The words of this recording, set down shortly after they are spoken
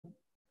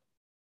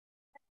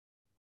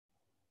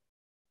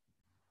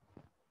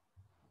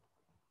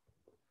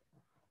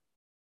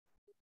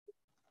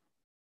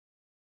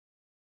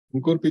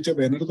अंकुर पीछे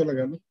बैनर तो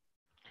लगा लो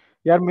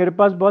यार। मेरे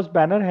पास बॉस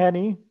बैनर है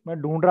नहीं, मैं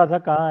ढूंढ रहा था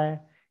कहाँ है।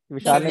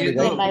 विशाल ने ये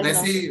भेजा तो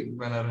वैसे ही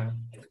बैनर है.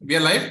 We are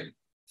live?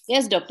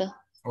 Yes, doctor.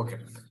 Okay.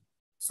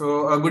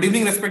 So, good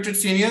evening, respected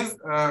seniors,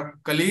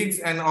 colleagues,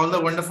 and all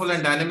the wonderful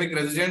and dynamic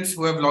residents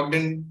who have logged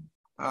in.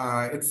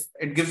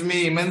 It gives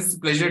me immense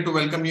pleasure to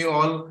welcome you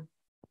all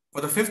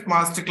for the fifth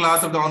master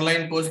class of the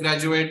online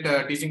postgraduate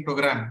teaching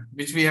program,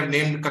 which we have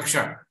named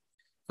Kaksha.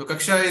 So,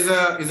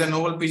 Kaksha is a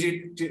novel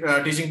PG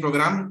teaching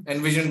program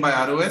envisioned by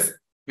ROS,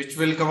 which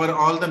will cover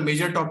all the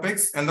major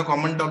topics and the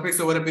common topics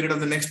over a period of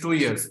the next 2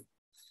 years,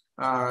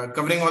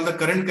 covering all the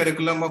current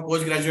curriculum of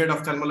postgraduate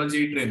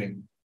ophthalmology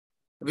training.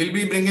 We'll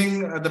be bringing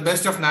the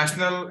best of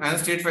national and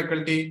state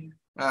faculty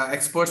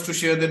experts to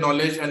share their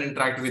knowledge and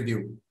interact with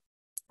you.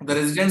 The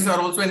residents are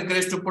also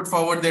encouraged to put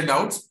forward their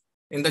doubts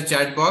in the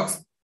chat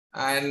box,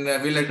 and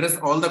we'll address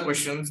all the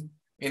questions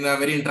in a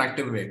very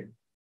interactive way.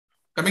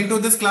 Coming to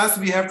this class,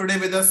 we have today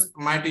with us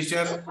my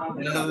teacher,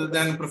 none other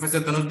than Professor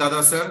Tanuj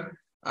Dada sir,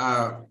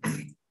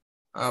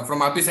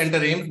 from RP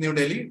Center AIMS, New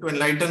Delhi, to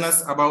enlighten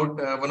us about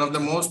one of the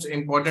most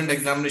important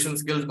examination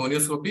skills,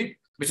 gonioscopy,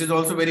 which is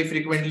also very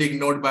frequently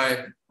ignored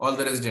by all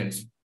the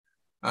residents.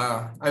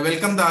 I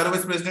welcome the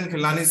ROS President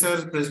Khilani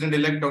sir,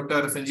 President-elect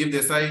Dr. Sanjeev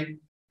Desai,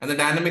 and the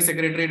Dynamic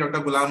Secretary Dr.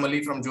 Ghulam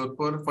Ali from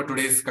Jodhpur for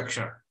today's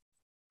Kaksha.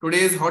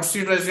 Today's hot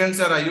seat residents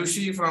are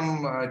Ayushi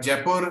from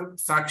Jaipur,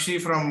 Sakshi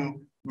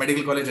from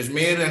Medical College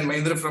Ajmer, and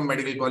Mahindra from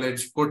Medical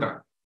College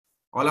Kota.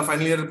 All are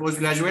final year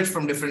postgraduates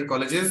from different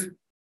colleges.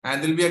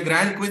 And there will be a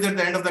grand quiz at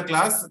the end of the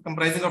class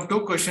comprising of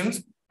 2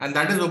 questions, and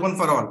that is open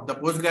for all, the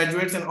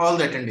postgraduates and all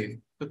the attendees.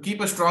 So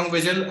keep a strong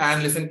vigil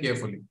and listen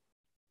carefully.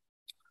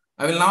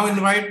 I will now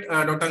invite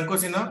Dr. Ankur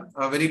Sinha,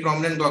 a very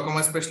prominent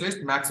glaucoma specialist,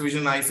 Max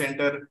Vision Eye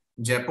Center,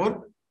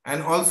 Jaipur,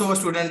 and also a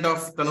student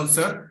of Tanuj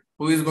sir,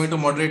 who is going to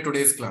moderate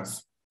today's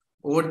class.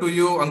 Over to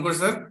you, Ankur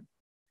sir,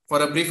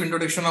 for a brief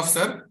introduction of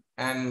sir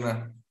and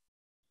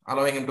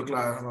allowing him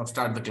to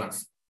start the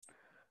class.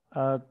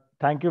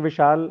 Thank you,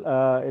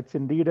 Vishal. It's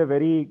indeed a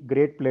very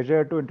great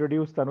pleasure to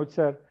introduce Tanuj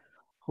sir,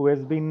 who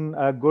has been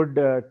a good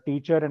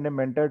teacher and a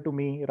mentor to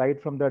me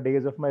right from the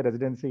days of my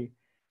residency.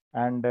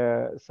 And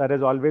sir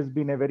has always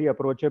been a very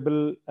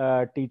approachable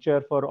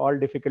teacher for all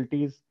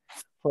difficulties,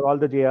 for all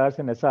the JRs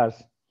and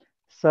SRs.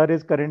 Sir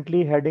is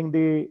currently heading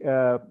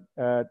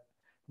the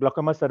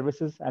glaucoma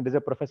services and is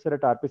a professor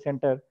at RP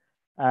Center.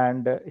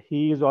 And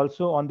he is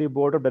also on the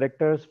board of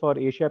directors for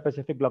Asia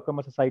Pacific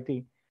Glaucoma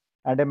Society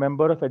and a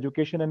member of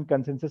Education and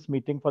Consensus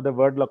Meeting for the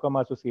World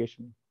Glaucoma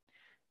Association.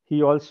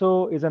 He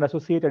also is an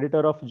associate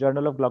editor of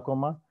Journal of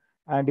Glaucoma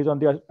and is on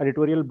the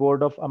editorial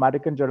board of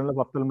American Journal of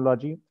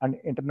Ophthalmology and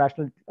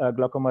International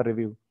Glaucoma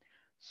Review.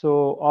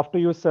 So off to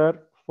you, sir,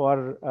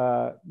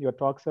 for your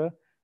talk, sir.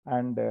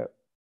 And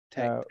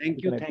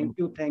thank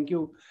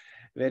you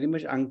very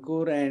much,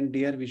 Ankur and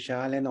dear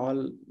Vishal and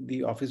all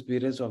the office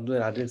bearers of the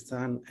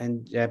Rajasthan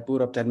and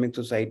Jaipur Ophthalmic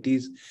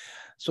Societies.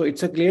 So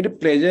it's a great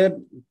pleasure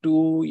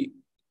to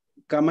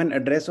come and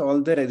address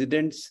all the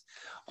residents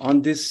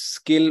on this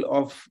skill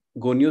of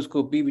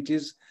gonioscopy, which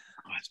is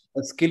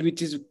a skill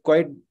which is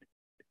quite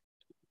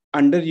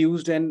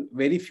underused and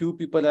very few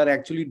people are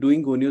actually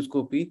doing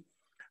gonioscopy.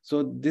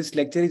 So this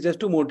lecture is just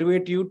to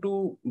motivate you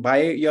to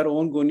buy your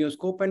own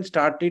gonioscope and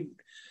start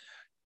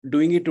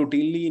doing it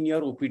routinely in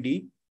your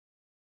OPD.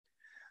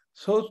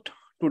 So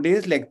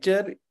today's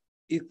lecture,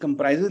 it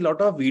comprises a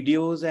lot of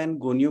videos and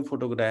gonio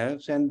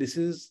photographs, and this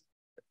is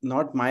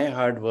not my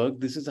hard work.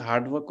 This is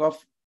hard work of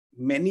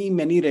many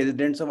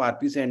residents of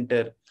RP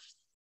Center.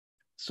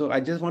 So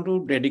I just want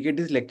to dedicate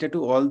this lecture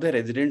to all the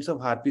residents of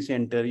RP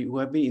Center who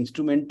have been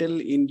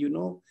instrumental in,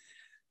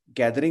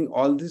 gathering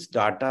all this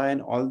data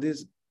and all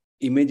these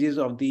images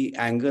of the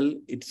angle.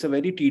 It's a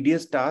very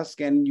tedious task,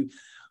 and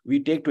we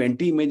take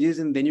 20 images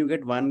and then you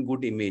get one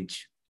good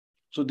image.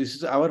 So this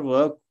is our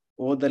work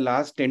over the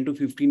last 10 to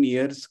 15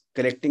 years,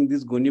 collecting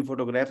these gonio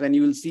photographs, and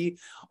you will see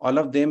all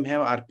of them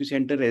have RP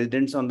Center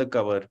residents on the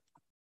cover.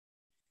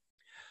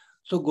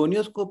 So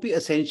gonioscopy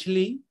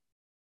essentially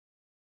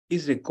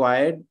is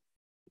required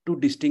to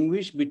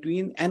distinguish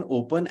between an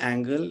open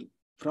angle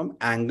from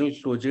angle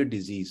closure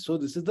disease. So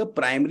this is the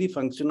primary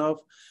function of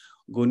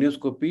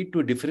gonioscopy,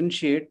 to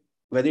differentiate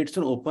whether it's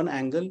an open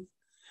angle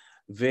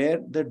where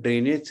the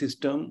drainage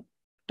system,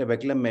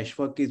 trabecular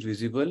meshwork is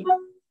visible,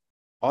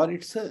 or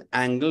it's an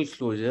angle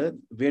closure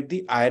where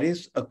the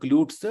iris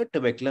occludes the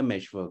trabecular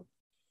meshwork.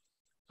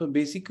 So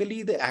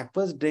basically the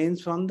aqueous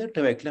drains from the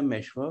trabecular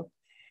meshwork,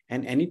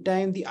 and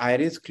anytime the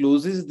iris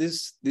closes,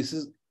 this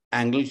is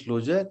angle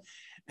closure,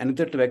 and if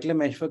the trabecular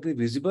meshwork is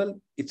visible,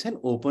 it's an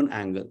open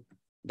angle.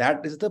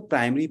 That is the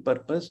primary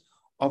purpose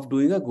of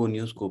doing a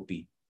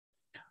gonioscopy.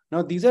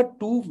 Now, these are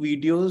 2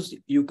 videos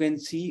you can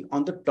see.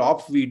 On the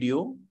top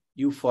video,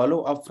 you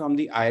follow up from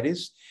the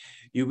iris,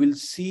 you will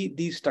see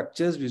the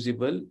structures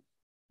visible.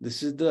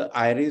 This is the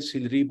iris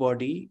ciliary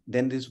body.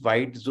 Then this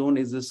white zone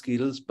is the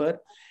scleral spur,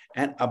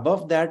 and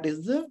above that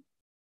is the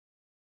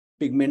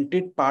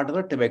pigmented part of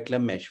the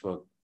trabecular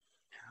meshwork.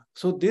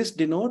 So this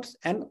denotes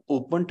an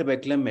open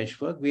trabecular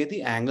meshwork where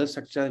the angle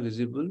structure is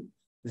visible.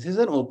 This is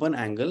an open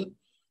angle.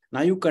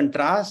 Now you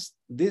contrast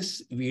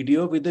this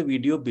video with the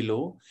video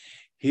below.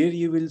 Here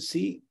you will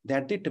see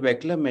that the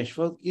trabecular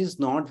meshwork is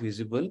not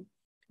visible.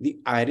 The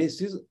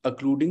iris is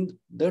occluding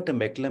the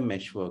trabecular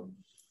meshwork.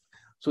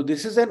 So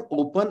this is an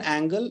open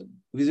angle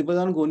visible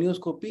on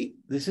gonioscopy.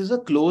 This is a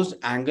closed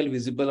angle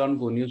visible on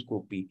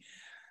gonioscopy.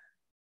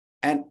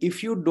 And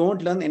if you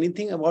don't learn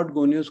anything about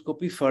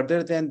gonioscopy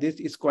further than this,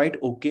 it's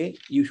quite okay.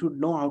 You should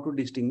know how to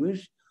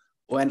distinguish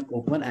an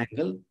open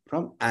angle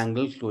from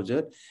angle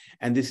closure.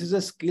 And this is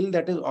a skill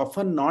that is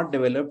often not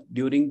developed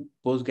during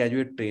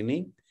postgraduate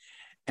training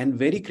and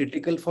very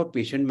critical for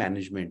patient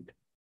management.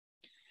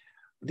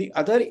 The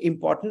other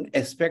important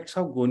aspects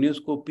of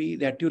gonioscopy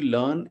that you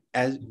learn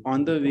as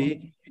on the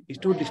way is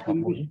to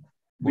distinguish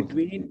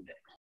between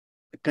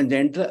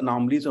congenital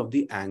anomalies of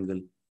the angle.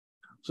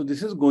 So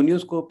this is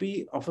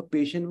gonioscopy of a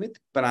patient with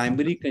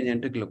primary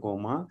congenital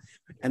glaucoma.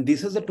 And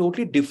this is a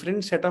totally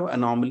different set of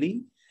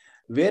anomaly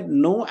where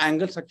no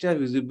angle structure is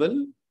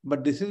visible,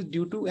 but this is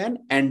due to an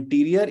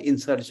anterior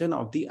insertion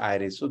of the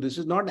iris. So this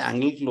is not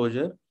angle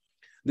closure.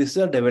 This is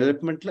a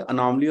developmental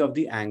anomaly of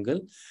the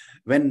angle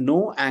when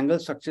no angle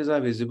structures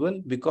are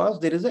visible because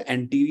there is an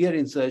anterior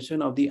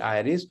insertion of the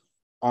iris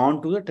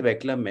onto the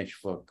trabecular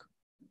meshwork.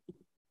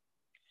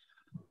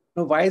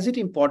 Now, why is it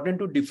important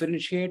to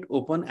differentiate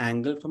open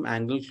angle from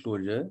angle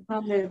closure?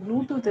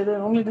 Bluetooth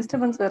only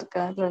disturbance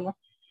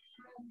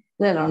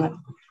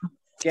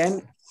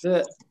Can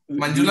the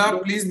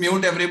Manjula please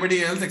mute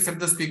everybody else except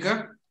the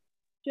speaker?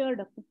 Sure,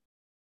 doctor.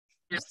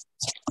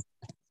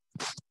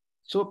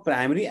 So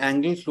primary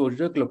angle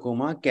closure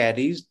glaucoma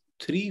carries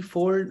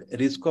threefold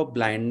risk of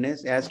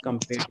blindness as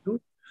compared to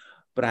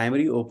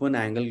primary open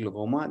angle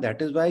glaucoma.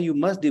 That is why you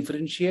must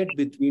differentiate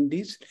between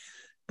these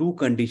two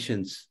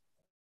conditions.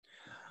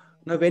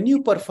 Now, when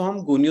you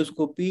perform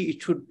gonioscopy,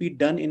 it should be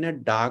done in a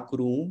dark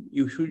room.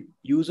 You should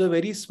use a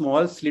very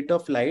small slit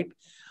of light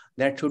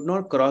that should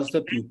not cross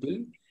the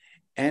pupil.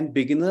 And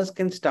beginners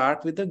can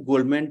start with a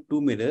Goldman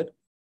 2 mirror.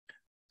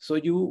 So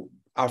you,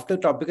 after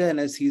topical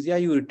anesthesia,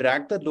 you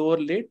retract the lower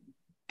lid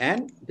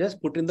and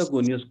just put in the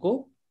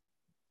gonioscope.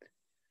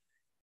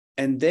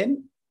 And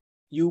then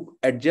you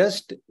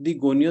adjust the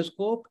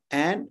gonioscope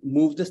and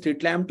move the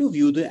slit lamp to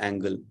view the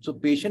angle. So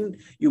patient,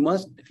 you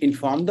must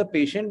inform the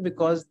patient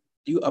because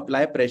you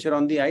apply pressure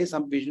on the eye.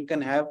 Some patient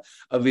can have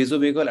a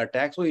vasovagal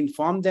attack. So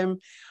inform them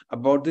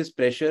about this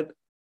pressure,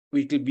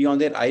 which will be on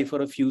their eye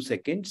for a few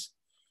seconds.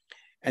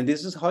 And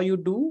this is how you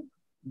do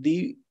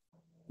the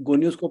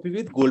gonioscopy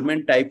with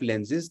Goldman type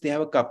lenses. They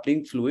have a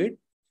coupling fluid.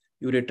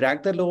 You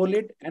retract the lower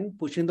lid and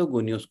push in the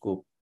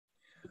gonioscope.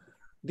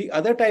 The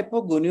other type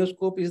of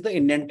gonioscope is the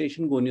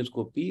indentation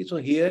gonioscopy. So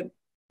here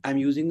I'm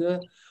using a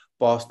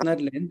Posner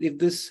lens. If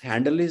this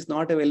handle is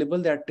not available,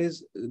 that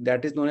is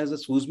known as a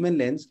Sussman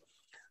lens.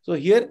 So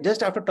here,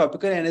 just after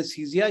topical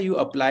anesthesia, you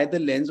apply the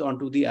lens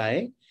onto the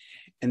eye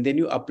and then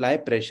you apply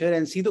pressure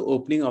and see the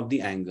opening of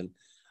the angle.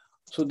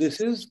 So this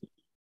is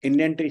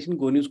indentation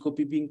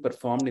gonioscopy being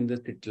performed in the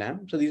slit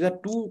lamp. So these are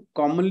two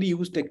commonly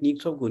used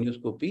techniques of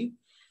gonioscopy.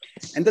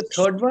 And the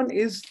third one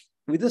is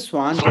with the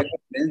Swan checkup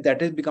lens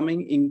that is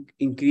becoming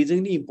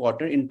increasingly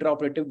important,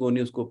 intraoperative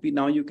gonioscopy.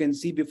 Now you can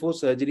see before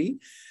surgery,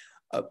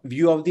 a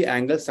view of the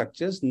angle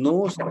structures,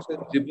 no structure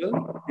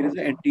visible. There is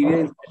an anterior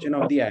insertion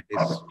of the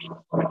iris.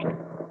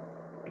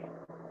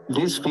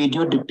 This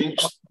video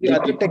depicts the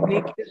other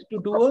technique is to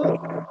do a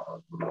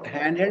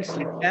handheld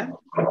slit lamp,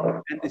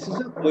 and this is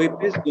a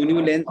coepes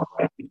gonio lens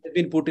which has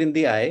been put in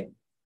the eye.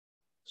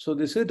 So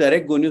this is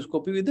direct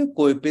gonioscopy with a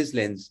coepes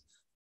lens.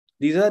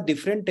 These are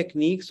different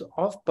techniques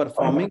of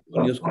performing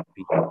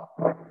gonioscopy.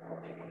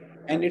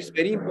 And it's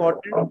very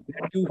important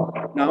that you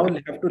now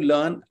have to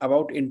learn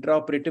about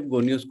intraoperative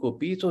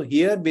gonioscopy. So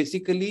here,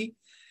 basically,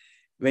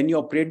 when you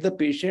operate the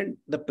patient,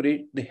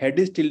 the head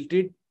is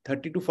tilted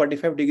 30 to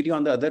 45 degrees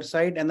on the other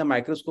side and the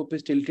microscope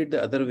is tilted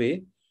the other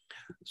way.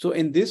 So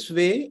in this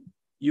way,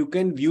 you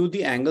can view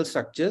the angle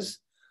structures.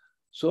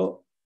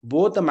 So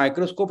both the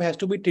microscope has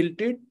to be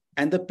tilted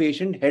and the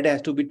patient head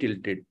has to be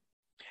tilted.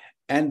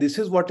 And this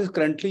is what is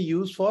currently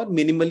used for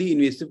minimally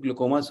invasive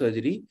glaucoma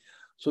surgery.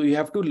 So you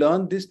have to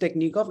learn this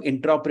technique of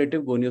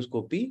intraoperative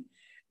gonioscopy.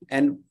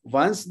 And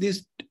once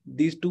these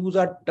tools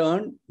are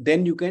turned,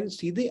 then you can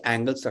see the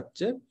angle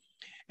structure.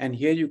 And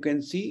here you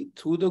can see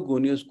through the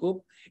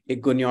gonioscope, a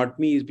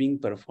goniotomy is being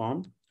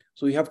performed.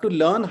 So you have to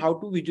learn how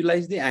to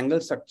visualize the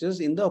angle structures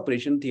in the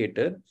operation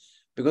theater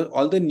because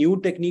all the new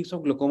techniques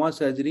of glaucoma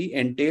surgery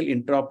entail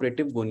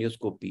intraoperative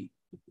gonioscopy.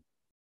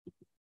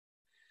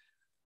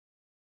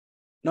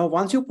 Now,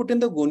 once you put in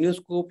the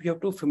gonioscope, you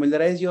have to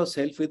familiarize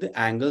yourself with the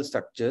angle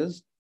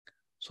structures.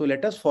 So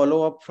let us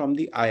follow up from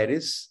the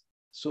iris.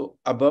 So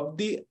above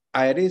the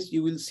iris,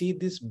 you will see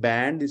this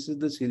band. This is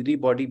the ciliary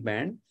body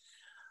band.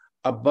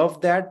 Above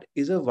that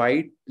is a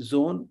white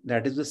zone,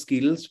 that is the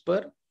scleral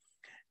spur.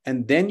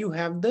 And then you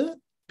have the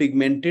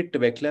pigmented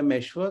trabecular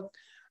meshwork,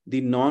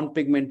 the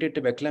non-pigmented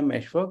trabecular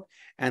meshwork,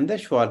 and the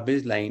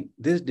Schwalbe's line.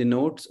 This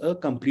denotes a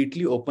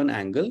completely open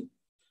angle.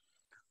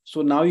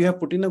 So now you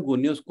have put in a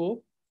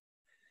gonioscope.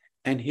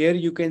 And here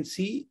you can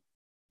see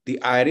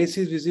The iris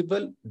is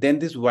visible. Then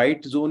this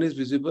white zone is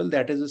visible.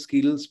 That is the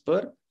scleral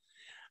spur.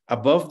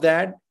 Above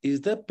that is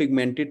the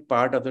pigmented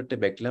part of the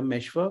trabeculum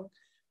meshwork.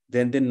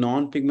 Then the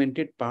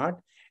non-pigmented part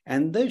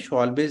and the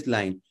shawl-based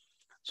line.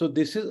 So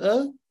this is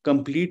a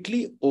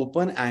completely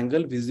open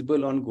angle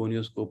visible on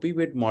gonioscopy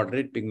with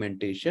moderate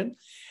pigmentation.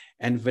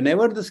 And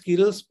whenever the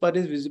scleral spur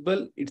is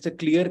visible, it's a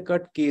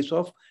clear-cut case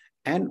of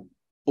an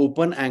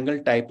open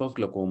angle type of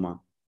glaucoma.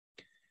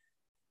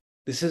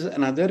 This is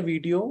another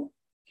video.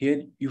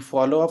 Here you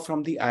follow up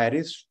from the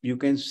iris. You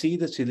can see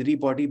the ciliary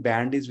body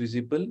band is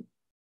visible.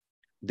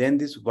 Then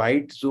this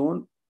white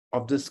zone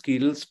of the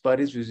scleral spur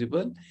is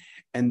visible.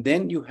 And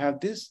then you have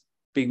this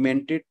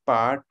pigmented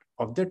part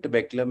of the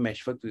trabecular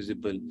meshwork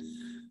visible.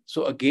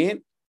 So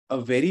again, a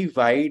very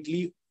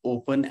widely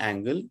open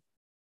angle.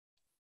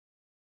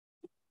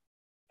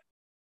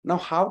 Now,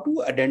 how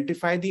to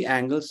identify the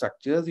angle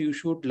structures? You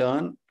should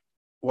learn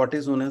what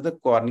is known as the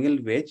corneal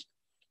wedge.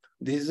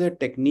 This is a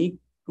technique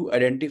to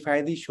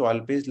identify the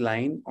shawl-based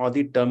line or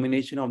the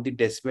termination of the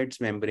Descemet's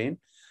membrane.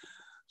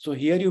 So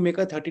here you make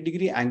a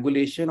 30-degree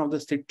angulation of the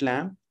slit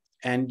lamp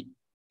and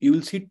you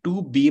will see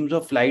two beams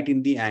of light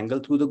in the angle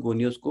through the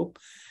gonioscope.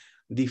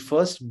 The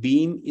first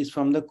beam is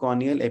from the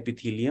corneal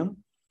epithelium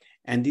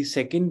and the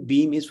second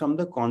beam is from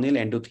the corneal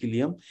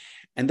endothelium.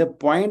 And the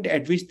point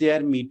at which they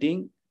are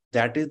meeting,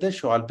 that is the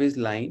shawl-based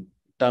line,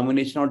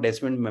 termination of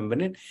Descemet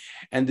membrane.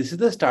 And this is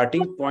the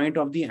starting point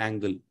of the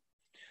angle.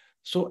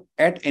 So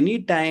at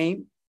any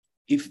time,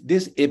 if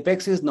this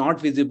apex is not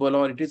visible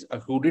or it is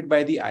occluded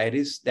by the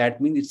iris,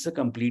 that means it's a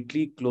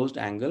completely closed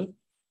angle.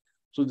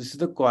 So this is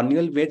the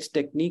corneal wedge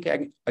technique.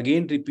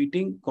 Again,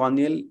 repeating,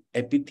 corneal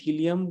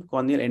epithelium,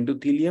 corneal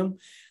endothelium.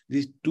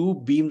 These two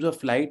beams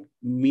of light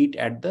meet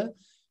at the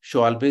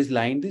shawl-based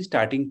line, the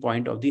starting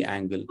point of the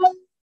angle.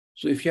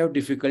 So if you have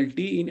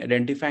difficulty in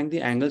identifying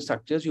the angle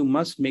structures, you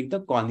must make the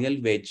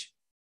corneal wedge.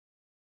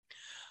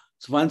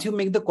 So once you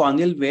make the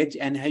corneal wedge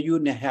and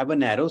you have a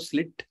narrow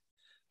slit,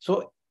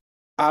 so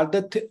are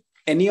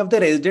any of the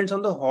residents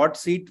on the hot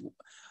seat,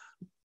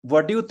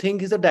 what do you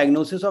think is the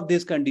diagnosis of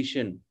this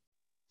condition?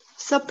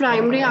 So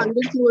primary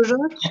angle closure,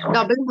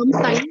 double hump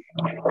sign.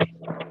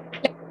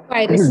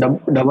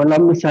 Double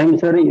hump sign,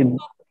 sir.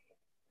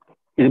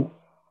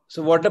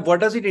 So what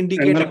does it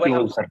indicate?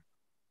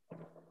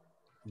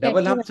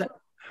 Double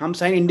hump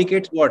sign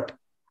indicates what?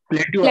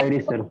 Plateau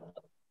iris, sir.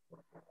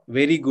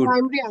 Very good.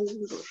 Primary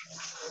angle.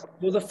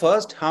 So the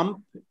first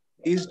hump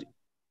is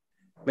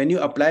when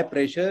you apply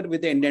pressure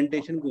with the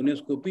indentation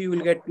gonioscopy, you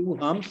will get two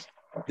humps,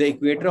 the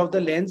equator of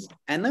the lens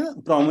and a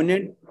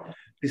prominent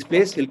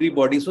displaced ciliary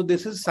body. So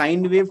this is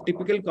sine wave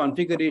typical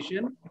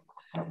configuration,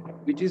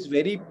 which is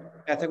very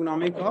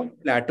pathognomic of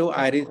plateau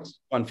iris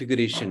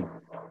configuration.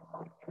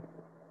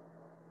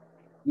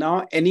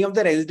 Now, any of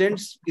the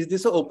residents, is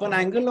this an open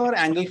angle or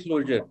angle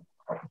closure?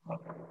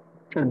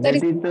 Sir, that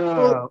is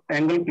the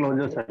angle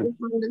closure, sir.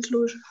 Angle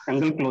closure.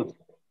 Angle close.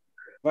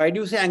 Why do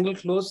you say angle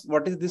close?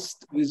 What is this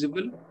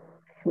visible?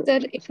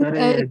 Sir,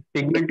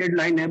 pigmented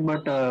line,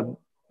 but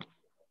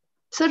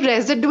sir,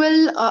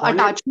 residual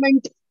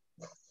attachment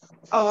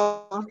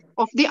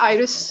of the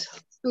iris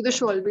to the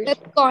shoulder. The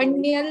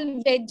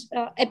corneal wedge,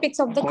 apex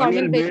of the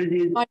corneal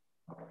wedge.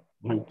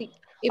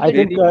 I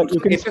think you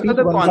can speak of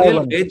the one corneal by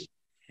one. wedge.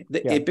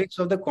 The apex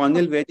of the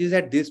corneal wedge is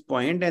at this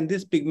point, and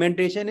this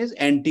pigmentation is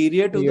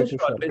anterior to the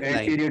shawl-based line.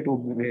 anterior to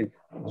wedge.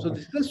 So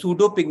this is a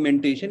pseudo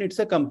pigmentation. It's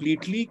a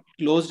completely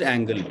closed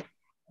angle.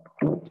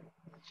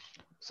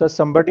 So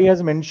somebody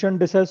has mentioned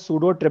this as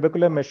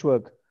pseudo-trabecular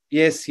meshwork.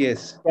 Yes,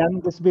 yes.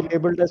 Can this be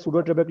labeled as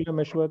pseudo-trabecular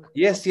meshwork?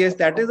 Yes, yes.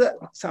 That is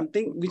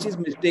something which is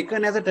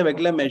mistaken as a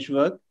trabecular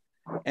meshwork.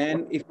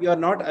 And if you are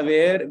not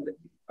aware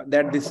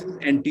that this is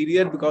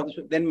anterior, because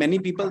then many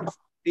people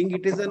think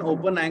it is an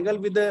open angle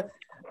with the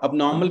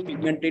abnormal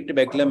pigmented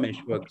trabecular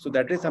meshwork. So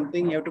that is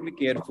something you have to be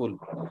careful.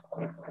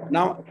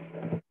 Now,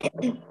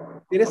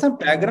 there is some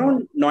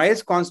background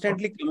noise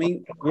constantly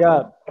coming.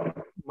 Yeah.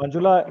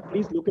 Manjula,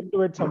 please look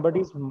into it.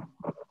 Somebody's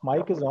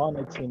mic is on,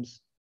 it seems.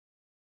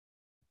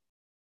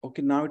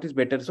 Okay, now it is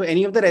better. So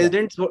any of the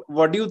residents,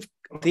 what do you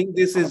think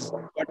this is?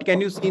 What can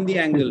you see in the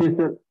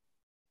angle?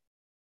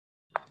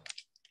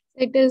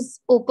 It is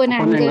open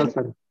angle.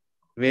 Sir.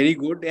 Very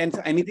good. And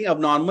anything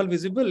abnormal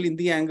visible in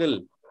the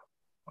angle?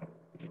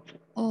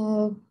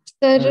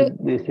 Sir,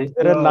 This is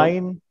there a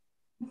line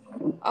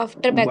of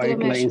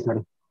trabecular line,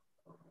 sir.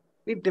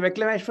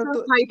 Trabecular meshwork.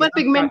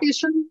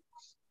 Hyperpigmentation.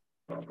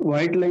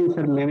 White line,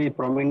 sir, maybe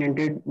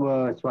prominented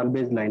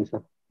shawl-based line,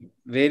 sir.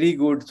 Very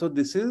good. So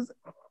this is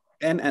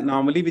an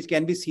anomaly which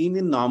can be seen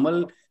in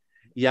normal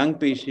young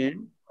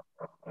patient.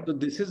 So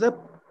this is a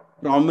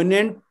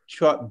prominent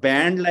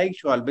band-like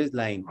shawl-based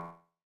line.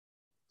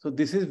 So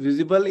this is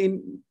visible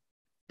in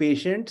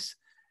patients,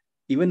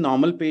 even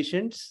normal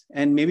patients,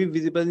 and maybe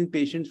visible in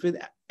patients with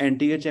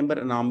anterior chamber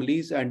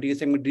anomalies, anterior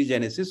segment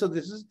degenesis. So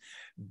this is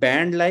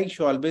band-like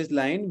shawl-based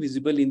line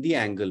visible in the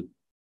angle.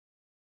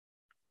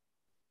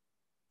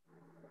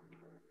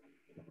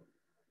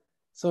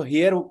 So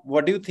here,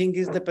 what do you think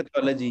is the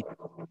pathology?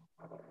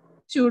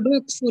 Pseudo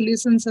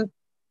exfoliation, sir.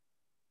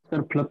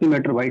 Sir, fluffy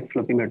matter, white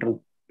fluffy matter.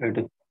 It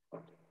is.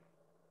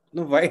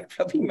 No, white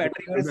fluffy matter.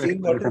 You are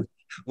saying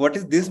what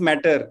is this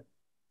matter?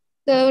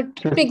 The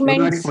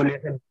pigments.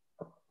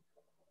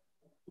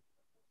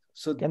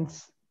 So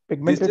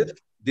pigmented.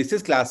 This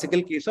is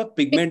classical case of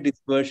pigment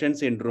dispersion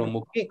syndrome.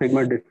 Okay.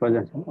 Pigment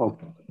dispersion.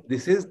 Okay.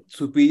 This is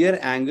superior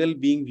angle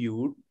being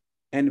viewed,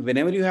 and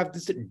whenever you have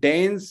this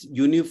dense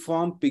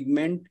uniform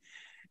pigment,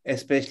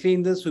 especially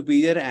in the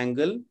superior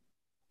angle,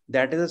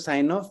 that is a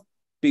sign of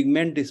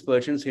pigment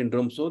dispersion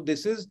syndrome. So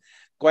this is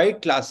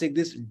quite classic.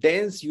 This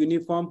dense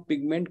uniform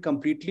pigment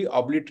completely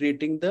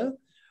obliterating the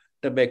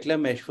trabecular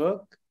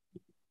meshwork.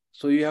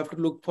 So you have to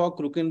look for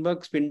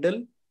Krukenberg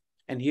spindle,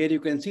 and here you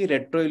can see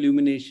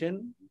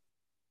retroillumination.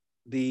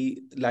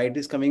 The light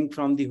is coming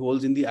from the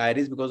holes in the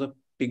iris because of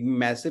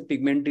massive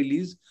pigment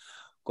release,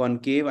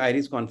 concave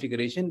iris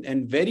configuration,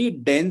 and very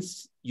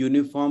dense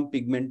uniform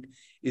pigment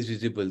is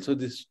visible. So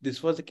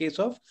this was a case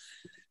of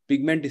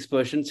pigment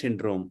dispersion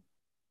syndrome.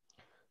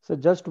 So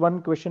just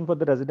one question for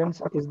the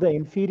residents. Is the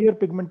inferior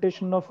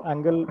pigmentation of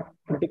angle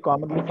pretty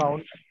commonly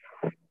found?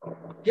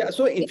 Yeah,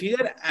 so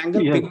inferior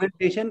angle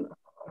pigmentation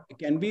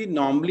can be,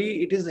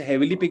 normally it is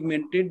heavily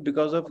pigmented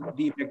because of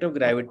the effect of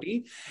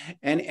gravity,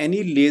 and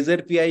any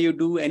laser PI you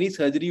do, any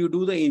surgery you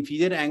do, the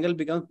inferior angle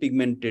becomes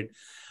pigmented.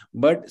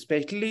 But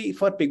especially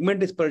for pigment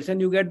dispersion,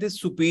 you get this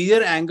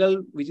superior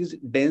angle, which is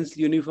dense,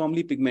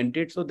 uniformly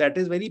pigmented. So that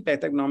is very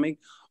pathognomic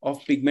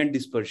of pigment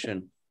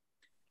dispersion.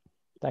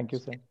 Thank you,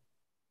 sir.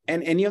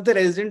 And any of the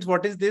residents,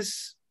 what is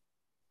this?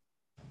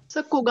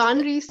 So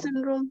Cogan-Rees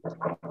syndrome.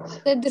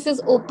 So this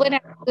is open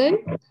angle.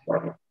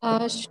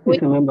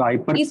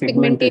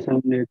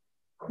 Hyperpigmentation with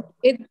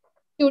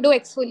pseudo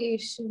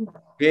exfoliation.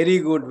 Very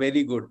good,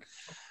 very good.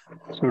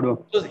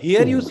 Pseudo. So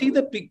here you see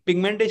the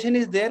pigmentation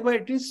is there, but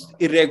it is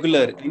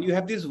irregular, and you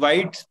have these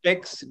white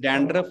specks,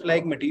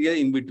 dandruff-like material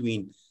in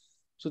between.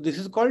 So this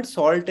is called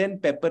salt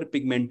and pepper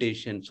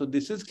pigmentation. So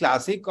this is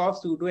classic of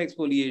pseudo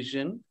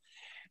exfoliation.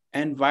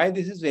 And why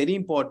this is very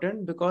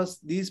important? Because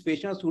these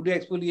patients with pseudo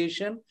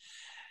exfoliation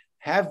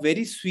have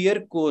very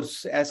severe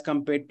course as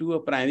compared to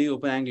a primary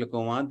open-angle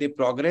glaucoma. They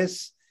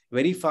progress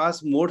very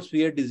fast, more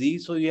severe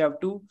disease. So you have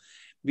to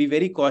be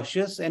very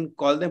cautious and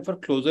call them for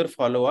closer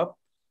follow-up.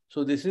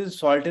 So this is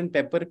salt and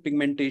pepper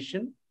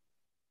pigmentation.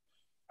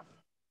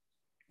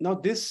 Now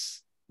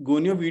this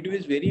gonio video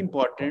is very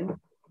important.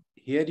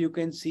 Here you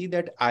can see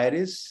that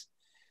iris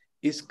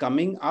is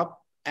coming up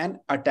and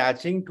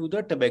attaching to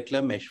the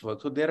trabecular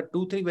meshwork. So there are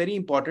 2-3 very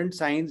important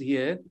signs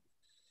here.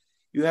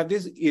 You have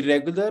this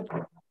irregular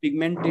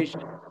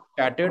pigmentation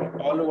scattered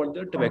all over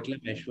the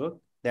trabecular meshwork.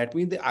 That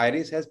means the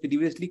iris has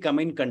previously come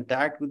in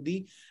contact with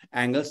the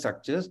angle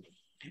structures.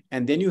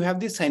 And then you have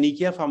the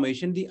synechia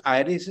formation. The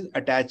iris is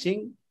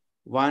attaching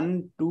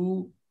 1,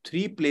 2,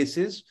 3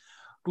 places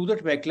to the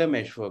trabecular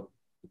meshwork.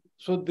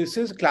 So this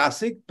is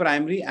classic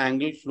primary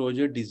angle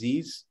closure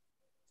disease.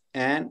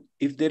 And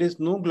if there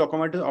is no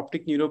glaucomatous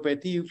optic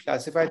neuropathy, you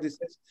classify this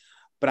as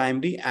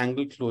primary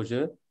angle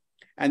closure.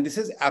 And this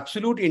is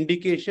absolute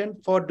indication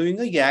for doing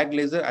a YAG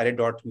laser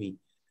iridotomy.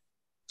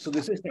 So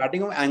this is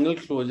starting of angle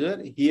closure.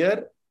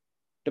 Here,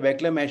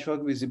 trabecular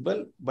meshwork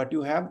visible, but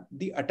you have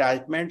the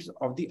attachments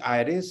of the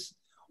iris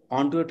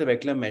onto the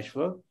trabecular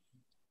meshwork.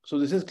 So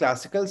this is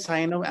classical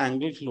sign of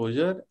angle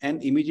closure,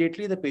 and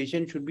immediately the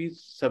patient should be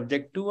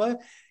subject to a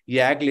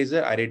YAG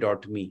laser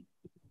iridotomy.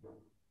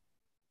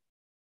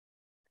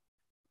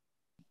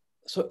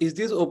 So is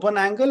this open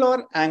angle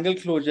or angle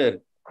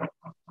closure?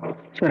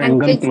 Sir,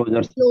 angle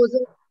closure.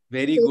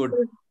 Very good.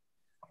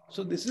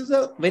 So this is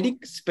a very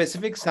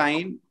specific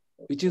sign,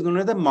 which is known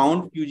as the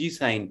Mount Fuji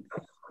sign.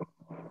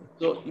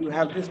 So you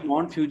have this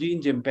Mount Fuji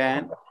in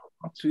Japan.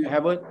 So you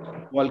have a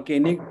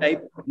volcanic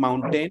type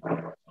mountain.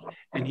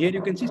 And here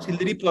you can see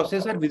ciliary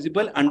processes are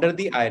visible under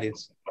the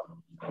iris.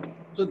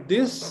 So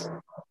this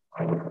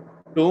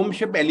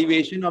dome-shaped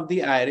elevation of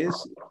the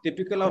iris,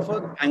 typical of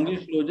an angle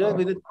closure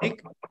with a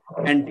thick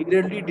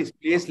anteriorly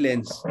displaced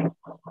lens.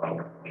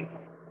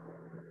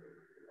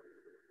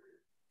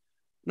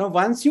 Now,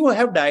 once you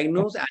have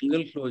diagnosed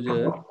angle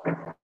closure,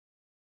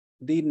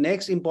 the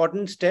next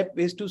important step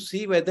is to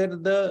see whether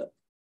the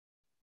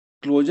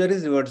closure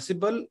is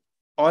reversible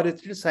or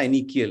it is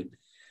synechial.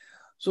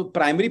 So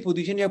primary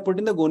position you have put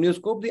in the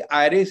gonioscope, the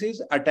iris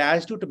is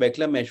attached to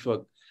trabecular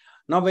meshwork.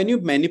 Now, when you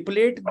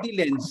manipulate the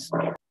lens,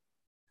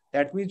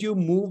 that means you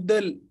move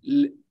the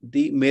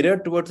mirror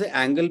towards the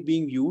angle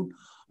being viewed,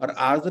 or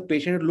ask the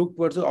patient to look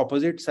towards the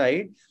opposite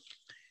side.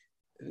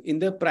 In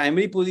the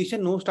primary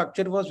position, no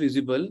structure was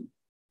visible.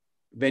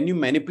 When you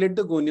manipulate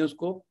the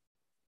gonioscope,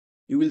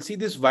 you will see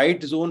this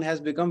white zone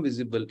has become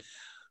visible.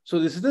 So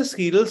this is the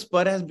scleral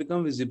spur has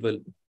become visible.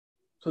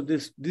 So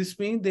this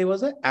means there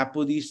was an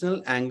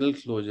appositional angle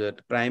closure.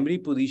 Primary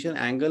position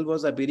angle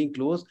was appearing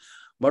close,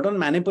 but on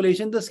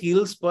manipulation, the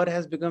scleral spur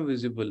has become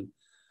visible.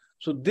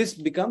 So this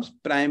becomes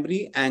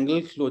primary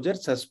angle closure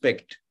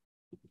suspect.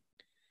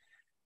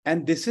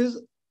 And this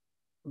is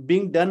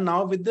being done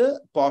now with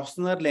the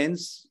Posner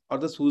lens or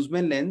the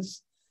Sussman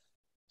lens.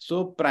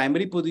 So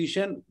primary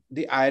position,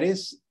 the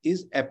iris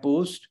is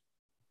opposed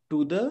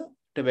to the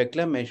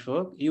trabecular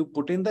meshwork, you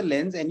put in the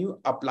lens and you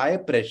apply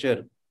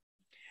pressure.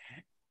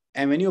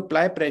 And when you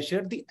apply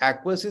pressure, the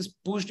aqueous is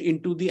pushed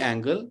into the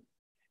angle,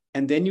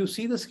 and then you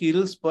see the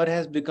scleral spur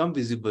has become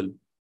visible.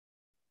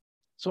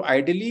 So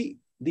ideally,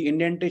 the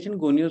indentation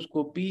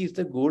gonioscopy is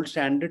the gold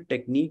standard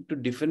technique to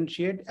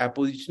differentiate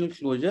appositional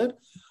closure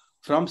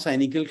from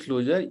synechial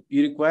closure.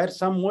 You require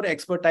some more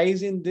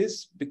expertise in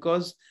this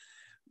because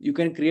you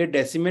can create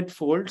decimate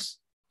folds.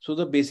 So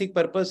the basic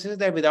purpose is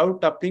that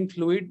without tupling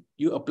fluid,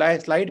 you apply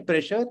slight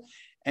pressure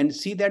and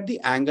see that the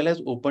angle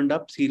has opened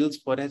up, scleral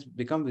spur has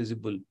become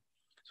visible.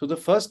 So the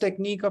first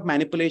technique of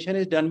manipulation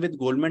is done with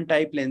Goldman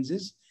type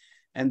lenses.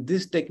 And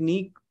this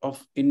technique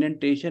of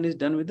indentation is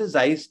done with the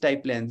Zeiss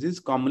type lenses.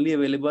 Commonly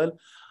available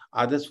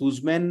are the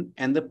Sussman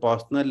and the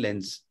Posner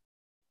lens.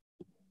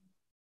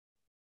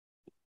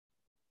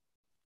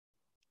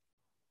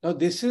 Now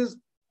this is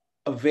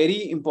a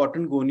very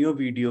important gonio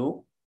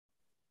video.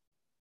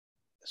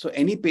 So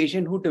any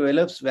patient who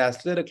develops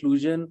vascular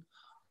occlusion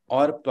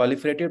or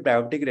proliferative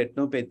diabetic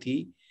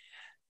retinopathy,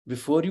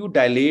 before you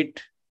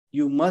dilate,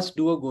 you must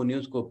do a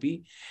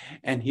gonioscopy.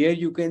 And here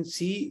you can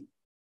see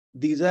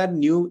this is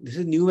new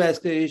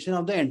vascularization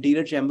of the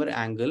anterior chamber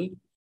angle.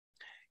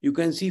 You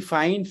can see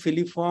fine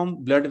filiform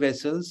blood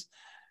vessels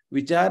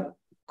which are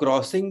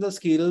crossing the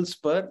scleral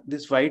spur,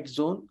 this white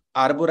zone,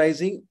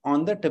 arborizing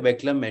on the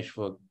trabecular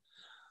meshwork.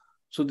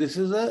 So this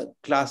is a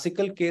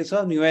classical case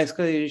of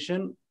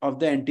neovascularization of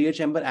the anterior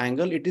chamber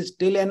angle. It is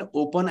still an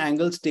open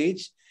angle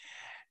stage.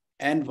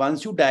 And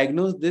once you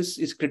diagnose this,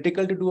 it's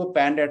critical to do a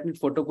pan-retinal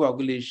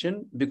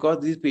photocoagulation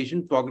because these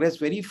patients progress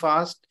very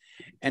fast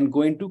and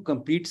go into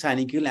complete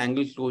synechial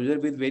angle closure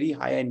with very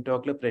high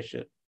intraocular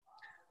pressure.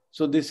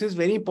 So this is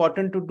very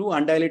important to do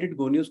undilated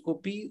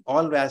gonioscopy,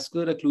 all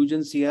vascular occlusion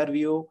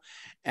CRVO,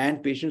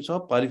 and patients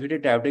of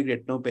proliferative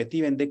diabetic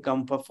retinopathy when they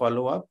come for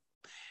follow-up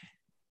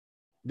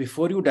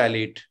before you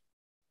dilate.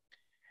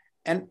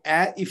 And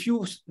if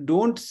you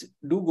don't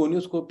do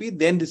gonioscopy,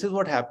 then this is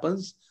what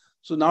happens.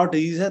 So now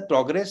disease has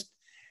progressed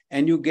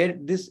and you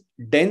get this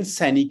dense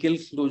synechial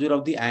closure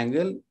of the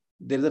angle.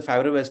 There is a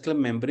fibrovascular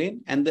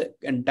membrane and the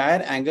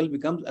entire angle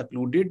becomes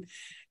occluded.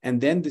 And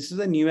then this is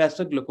a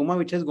neovascular glaucoma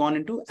which has gone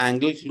into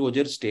angle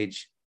closure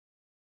stage.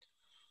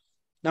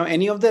 Now,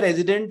 any of the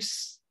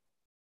residents,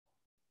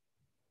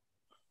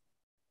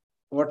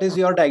 what is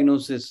your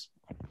diagnosis?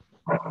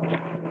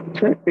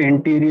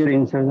 Anterior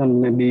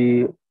insertion,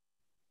 maybe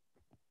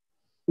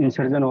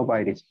insertion of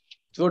iris.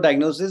 So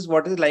diagnosis,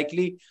 what is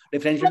likely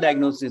differential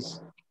diagnosis?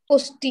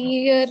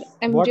 Posterior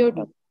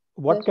embryo.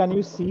 What can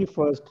you see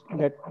first?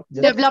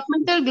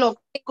 Developmental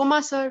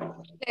glaucoma, sir.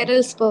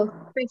 Scleral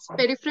spur.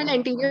 Peripheral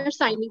anterior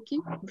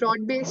synechial,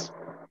 broad base.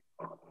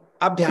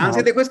 आप ध्यान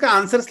से देखो, इसका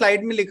answer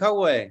slide में लिखा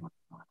हुआ है.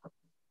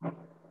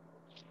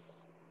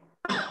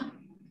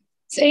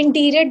 So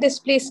interior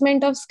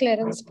displacement of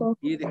scleral spur.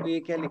 ये देखो ये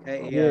क्या लिखा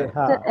है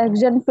यार?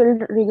 Axon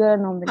filled rigor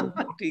anomaly.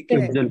 ठीक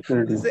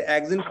है. This is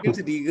axon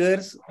filled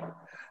rigors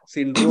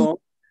syndrome.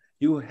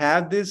 You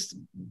have this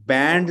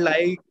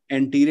band-like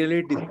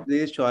anteriorly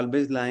displaced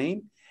Schwalbe's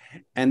line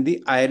and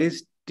the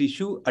iris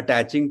tissue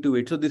attaching to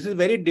it. So this is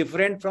very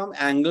different from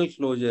angle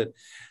closure.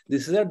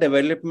 This is a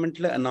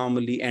developmental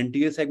anomaly,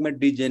 anterior segment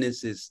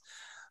degenesis.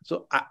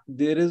 So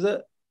there is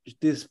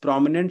this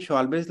prominent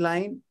Schwalbe's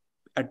line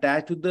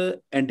attached to the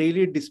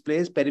anteriorly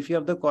displaced periphery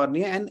of the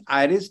cornea and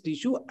iris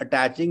tissue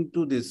attaching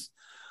to this.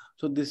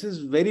 So this is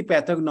very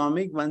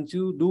pathognomic. Once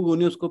you do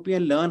gonioscopy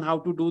and learn how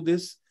to do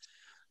this,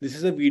 this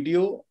is a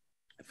video,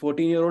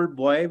 14-year-old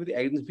boy with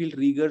Axenfeld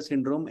Rieger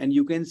syndrome, and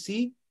you can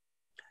see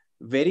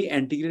very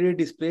anteriorly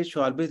displaced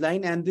Schwalbe's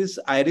line and this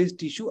iris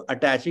tissue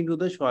attaching to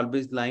the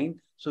Schwalbe's line.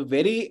 So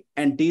very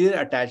anterior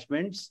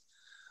attachments.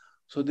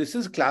 So this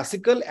is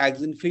classical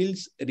Axenfeld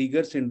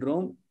Rieger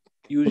syndrome.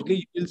 Usually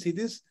you will see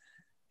this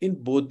in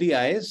both the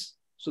eyes.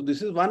 So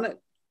this is one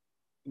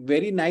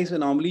very nice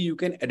anomaly you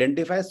can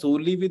identify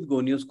solely with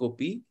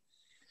gonioscopy.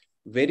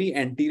 Very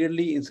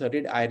anteriorly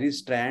inserted iris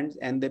strands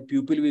and the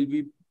pupil will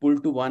be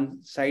pulled to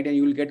one side and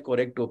you will get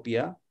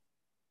correctopia.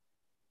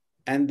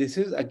 And this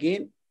is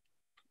again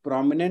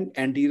prominent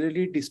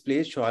anteriorly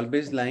displaced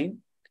Schwalbe's line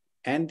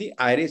and the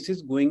iris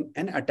is going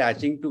and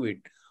attaching to it.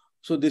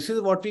 So this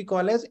is what we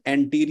call as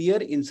anterior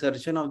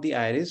insertion of the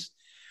iris.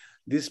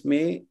 This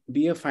may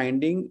be a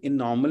finding in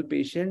normal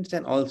patients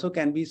and also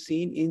can be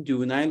seen in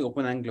juvenile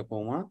open angle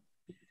glaucoma.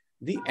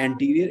 The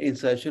anterior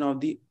insertion of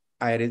the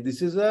iris.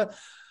 This is a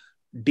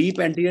deep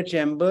anterior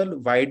chamber,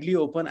 widely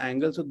open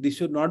angle. So this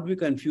should not be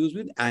confused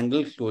with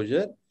angle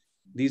closure.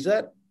 These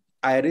are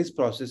iris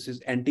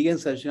processes, anterior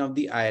insertion of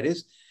the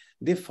iris.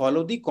 They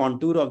follow the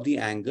contour of the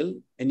angle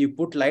and you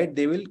put light,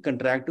 they will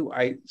contract to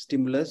eye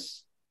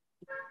stimulus.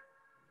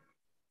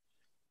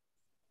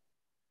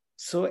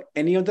 So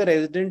any of the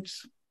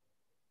residents?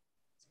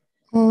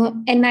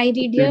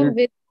 Aniridia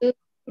with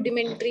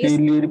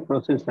rudimentary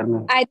process.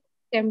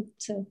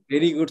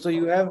 Very good. So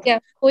you have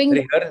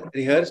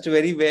rehearsed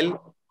very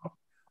well.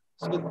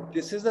 So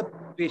this is a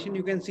patient,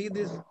 you can see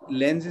this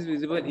lens is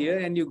visible here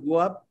and you go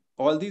up,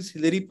 all these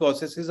ciliary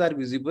processes are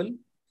visible.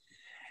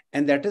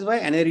 And that is why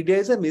aniridia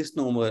is a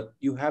misnomer.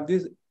 You have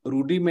this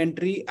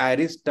rudimentary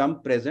iris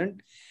stump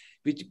present,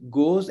 which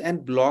goes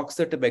and blocks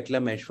the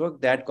trabecular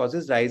meshwork that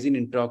causes rise in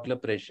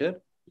intraocular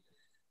pressure.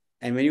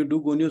 And when you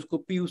do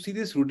gonioscopy, you see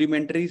this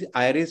rudimentary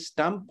iris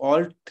stump,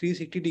 all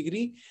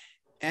 360-degree,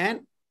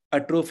 and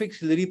atrophic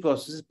ciliary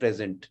process is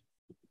present.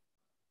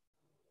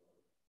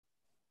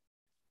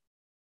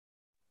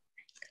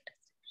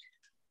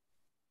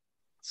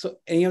 So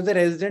any of the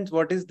residents,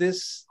 what is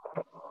this?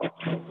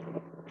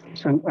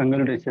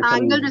 Angle recession.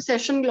 Angle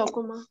recession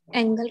glaucoma.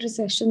 Angle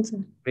recession, sir.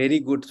 Very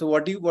good. So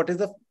what is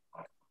the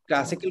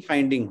classical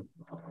finding?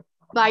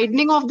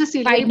 Widening of the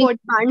ciliary Widening. body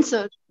band,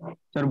 sir.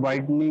 Sir,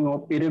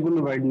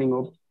 irregular widening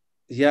of.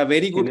 Yeah,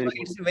 very good. Ciliary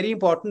It's very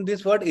important,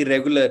 this word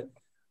irregular.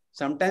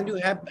 Sometimes you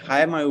have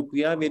high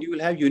myopia where you will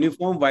have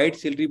uniform wide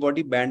ciliary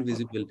body band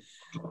visible.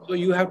 So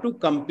you have to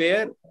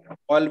compare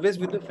always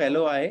with the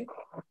fellow eye.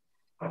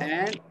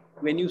 And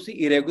when you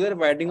see irregular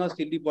widening of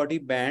ciliary body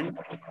band,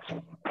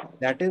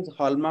 that is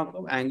hallmark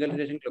of angle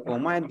recession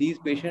glaucoma. And these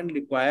patients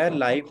require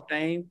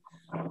lifetime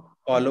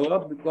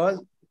follow-up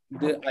because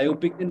the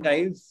iopic can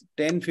dies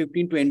 10,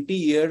 15, 20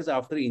 years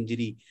after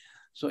injury.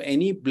 So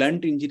any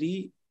blunt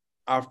injury,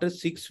 after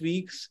 6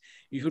 weeks,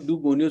 you should do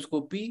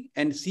gonioscopy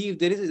and see if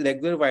there is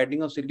irregular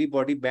widening of ciliary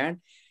body band.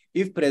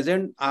 If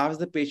present, ask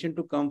the patient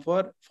to come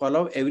for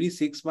follow-up every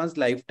 6 months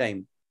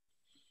lifetime.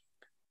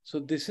 So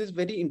this is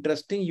very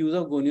interesting use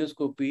of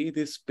gonioscopy.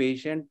 This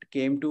patient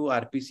came to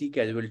RPC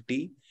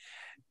casualty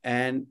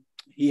and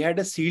he had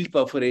a sealed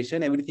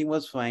perforation. Everything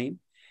was fine.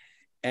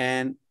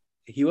 And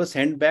he was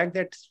sent back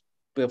that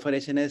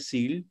perforation is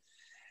sealed.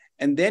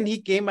 And then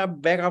he came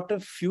up back after a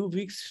few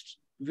weeks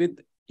with,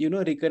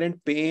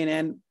 recurrent pain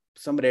and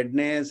some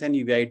redness and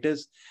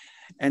uveitis.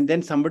 And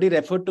then somebody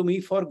referred to me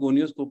for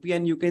gonioscopy,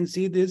 and you can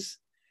see this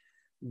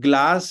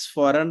glass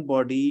foreign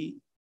body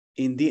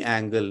in the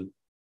angle.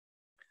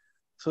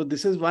 So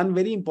this is one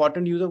very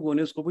important use of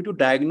gonioscopy to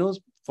diagnose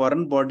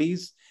foreign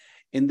bodies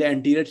in the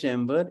anterior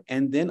chamber.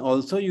 And then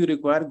also you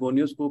require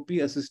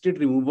gonioscopy assisted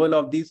removal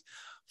of these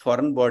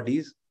foreign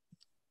bodies.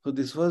 So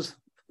this was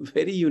a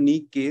very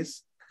unique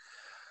case.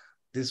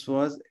 This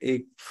was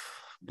a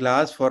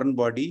glass foreign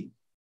body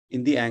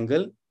in the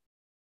angle.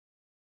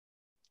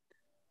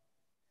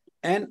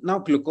 And now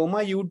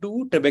glaucoma, you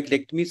do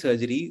trabeculectomy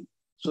surgery.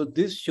 So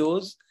this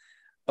shows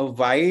a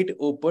wide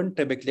open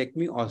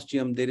trabeculectomy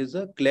ostium. There is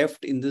a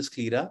cleft in the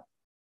sclera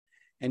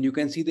and you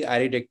can see the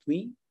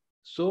iridectomy.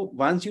 So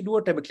once you do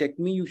a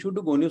trabeculectomy, you should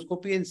do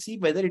gonioscopy and see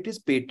whether it is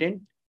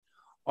patent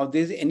or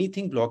there is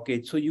anything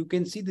blockage. So you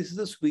can see this is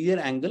a superior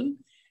angle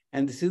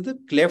and this is the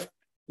cleft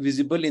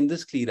visible in the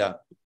sclera.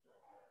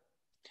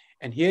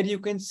 And here you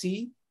can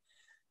see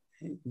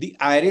the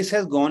iris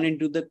has gone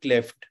into the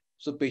cleft.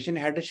 So patient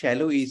had a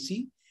shallow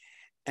AC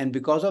and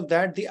because of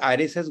that, the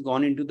iris has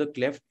gone into the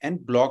cleft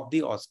and blocked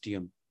the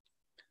ostium.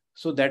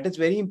 So that is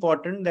very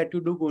important that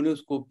you do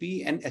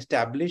gonioscopy and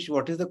establish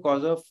what is the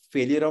cause of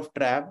failure of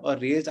trab or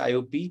raised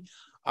IOP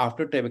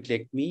after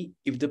trabeculectomy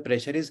if the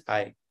pressure is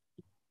high.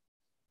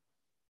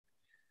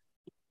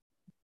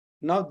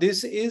 Now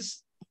this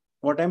is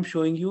what I'm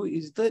showing you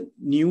is the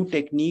new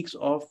techniques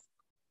of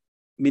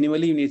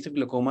minimally invasive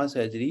glaucoma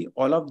surgery.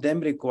 All of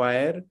them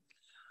require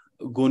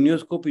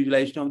gonioscope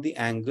visualization of the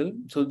angle.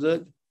 So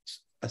the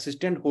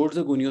assistant holds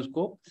the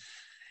gonioscope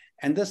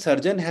and the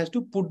surgeon has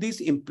to put these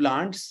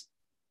implants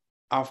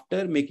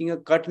after making a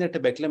cut in the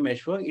trabecular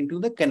meshwork into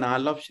the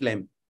canal of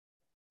Schlemm.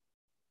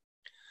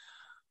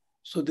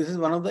 So this is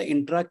one of the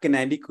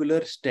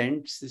intracanalicular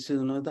stents. This is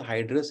one of the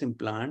hydrous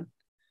implant.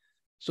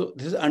 So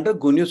this is under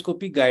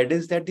gonioscopy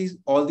guidance that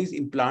all these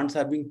implants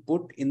are being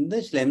put in the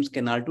Schlemm's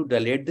canal to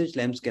dilate the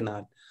Schlemm's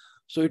canal.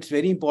 So it's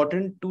very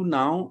important to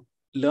now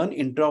learn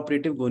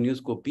intraoperative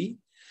gonioscopy.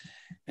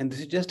 And this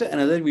is just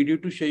another video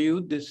to show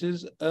you. This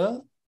is a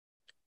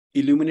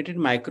illuminated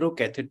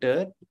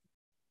microcatheter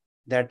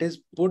that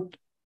is put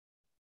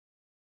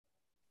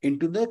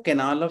into the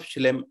canal of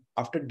Schlemm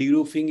after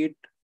deroofing it.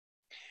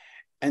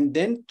 And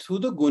then through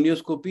the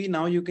gonioscopy,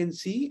 now you can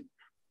see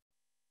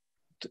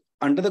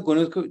under the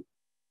gonioscopy,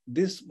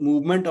 this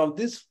movement of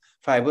this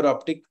fiber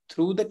optic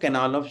through the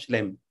canal of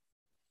Schlemm.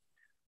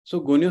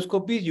 So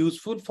gonioscopy is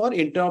useful for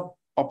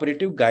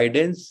intraoperative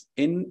guidance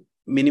in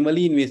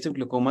minimally invasive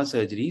glaucoma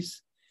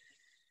surgeries.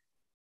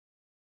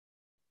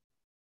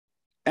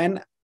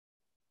 And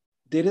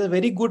there is a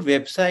very good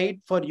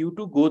website for you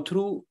to go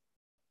through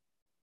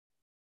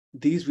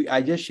these.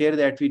 I just shared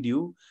that with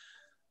you.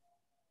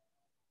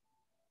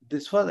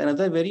 This was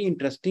another very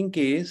interesting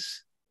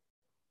case.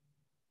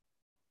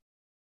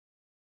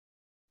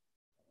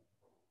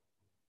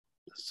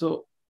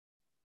 So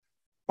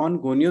on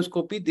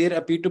gonioscopy, there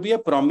appeared to be a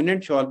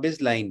prominent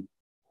shawl-based line.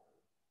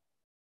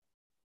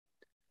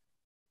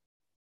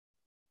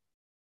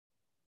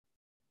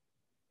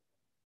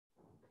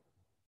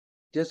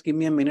 Just give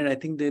me a minute. I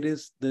think there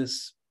is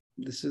this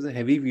is a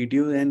heavy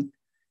video and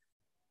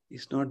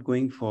it's not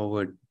going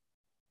forward.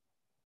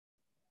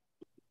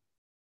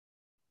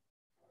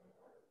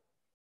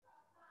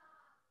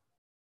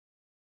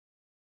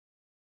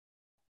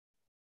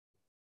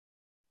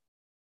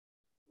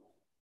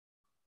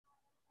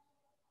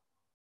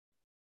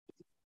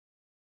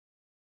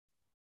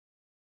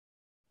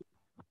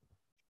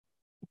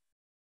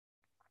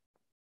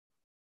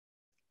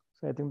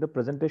 So I think the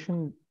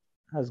presentation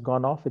has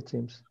gone off, it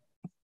seems.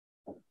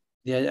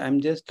 Yeah, I'm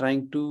just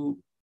trying to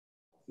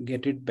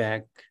get it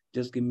back.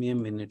 Just give me a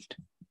minute.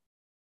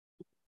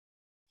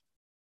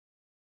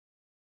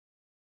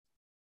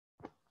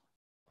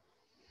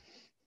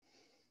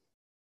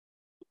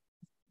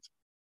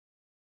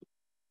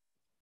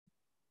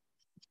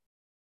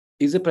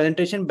 Is the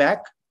presentation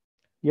back?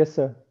 Yes,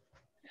 sir.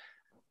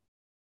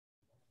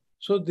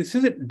 So this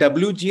is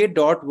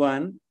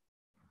WGA.1.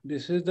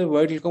 This is the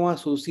World Glaucoma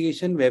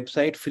Association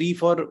website, free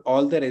for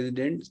all the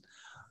residents.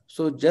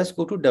 So just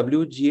go to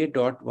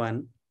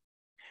WGA.1,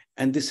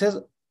 and this has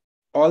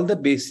all the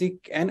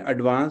basic and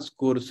advanced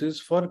courses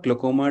for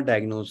glaucoma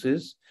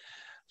diagnosis.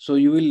 So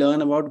you will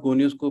learn about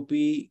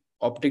gonioscopy,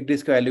 optic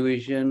disc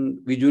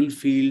evaluation, visual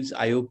fields,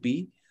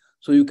 IOP.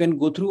 So you can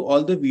go through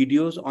all the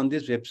videos on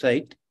this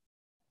website.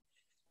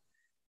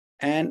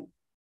 And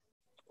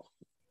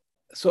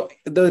so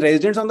the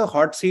residents on the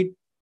hot seat.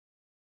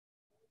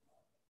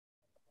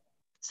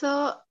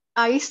 So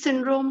ice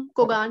syndrome,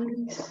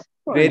 Kogan-Rees.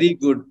 Very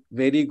good,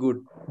 very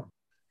good.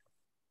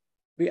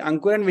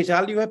 Ankur and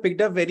Vishal, you have picked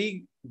up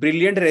very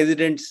brilliant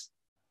residents.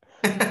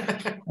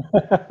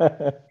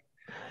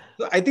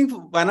 So I think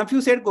one of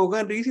you said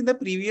Kogan-Rees in the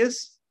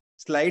previous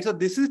slide. So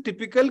this is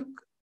typical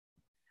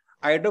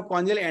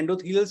itocondyl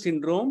endothelial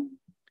syndrome,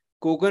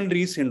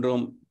 Kogan-Rees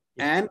syndrome,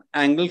 and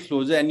angle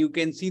closure. And you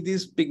can see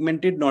these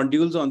pigmented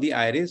nodules on the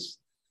iris.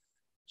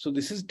 So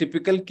this is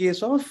typical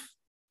case of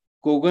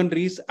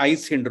Kogan-Rees eye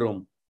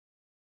syndrome.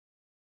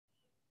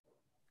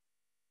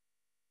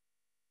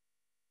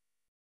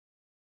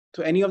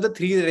 So any of the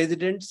three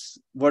residents,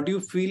 what do you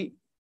feel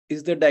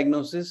is the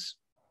diagnosis?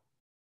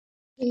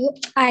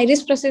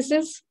 Iris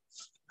processes,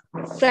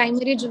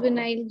 primary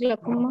juvenile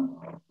glaucoma.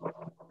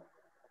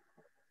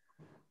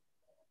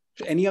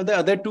 So any of the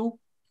other two?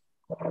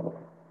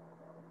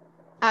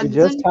 We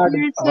just had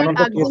one of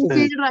the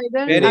cases.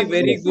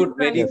 Very good,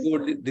 very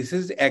good. This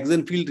is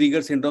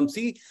Axenfeld-Rieger syndrome.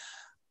 See,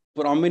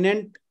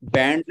 prominent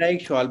band-like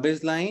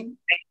Schwalbe's line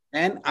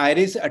and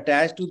iris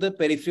attached to the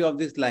periphery of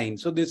this line.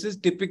 So this is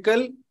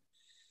typical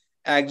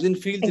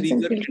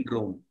Axenfeld-Rieger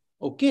syndrome.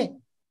 Okay.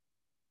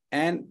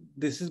 And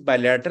this is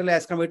bilateral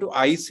as compared to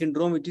eye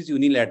syndrome, which is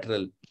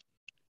unilateral.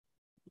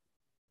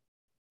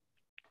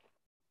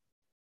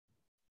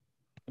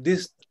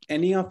 This,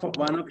 any of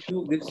one of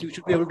you, this you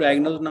should be able to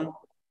diagnose now.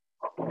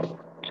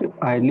 So,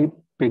 highly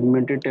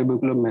pigmented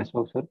tubercular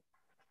meso, sir.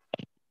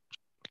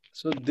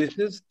 So this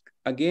is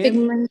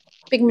again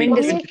pigment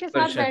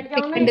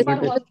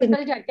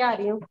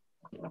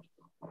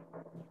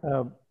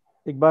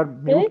एक बार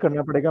mute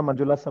करना पड़ेगा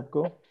मंजुला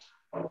सबको.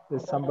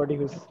 There's somebody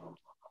who's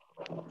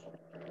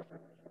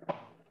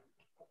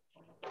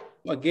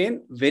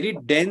again very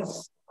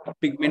dense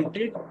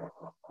pigmentation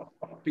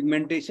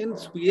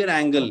sphere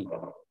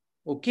angle.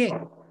 Okay,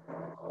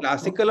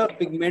 classical of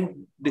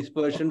pigment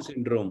dispersion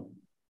syndrome.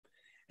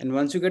 And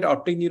once you get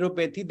optic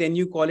neuropathy, then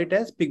you call it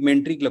as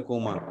pigmentary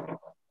glaucoma.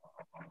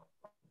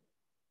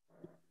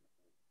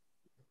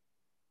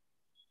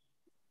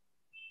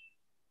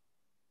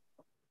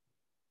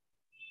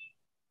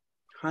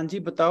 हाँ जी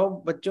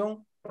बताओ बच्चों.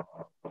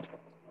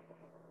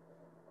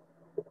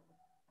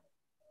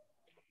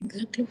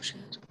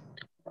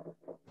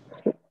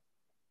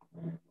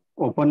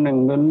 Open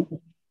angle.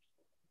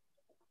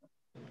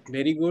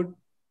 Very good.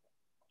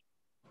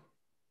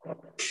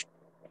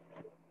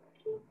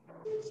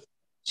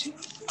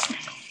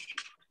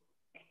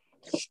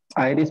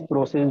 Iris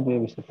process में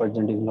Mr.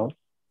 President is not.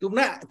 तुम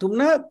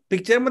ना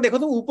picture में देखो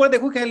तो ऊपर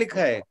देखो क्या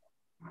लिखा है.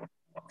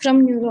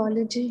 From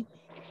neurology.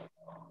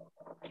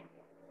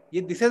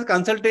 ये this has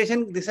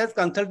consultation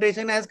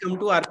has come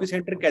to RP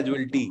center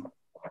casualty.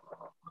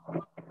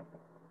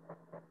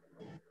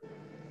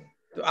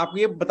 तो आप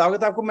ये बताओगे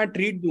तो आपको मैं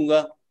ट्रीट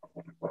दूंगा.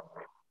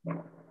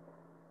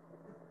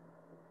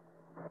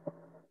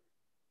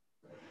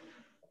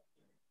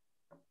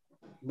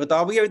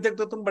 बताओ भैया, अभी तक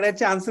तो तुम बड़े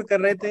अच्छे आंसर कर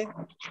रहे थे.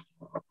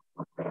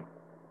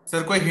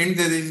 सर कोई हिंट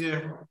दे दीजिए.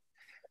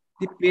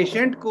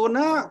 पेशेंट को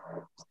ना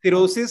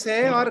सिरोसिस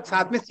है और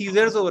साथ में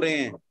सीजर्स हो रहे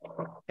हैं.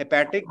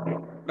 हेपेटिक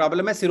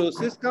प्रॉब्लम है,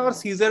 सिरोसिस का, और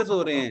सीजर्स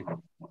हो रहे हैं.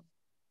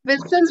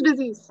 Wilson's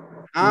disease.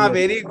 हाँ,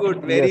 very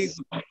good, very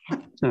good.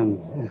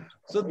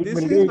 So this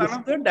is one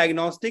of the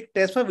diagnostic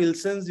tests for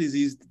Wilson's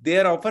disease. They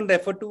are often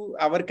referred to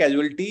our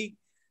casualty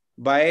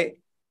by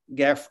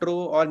gastro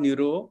or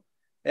neuro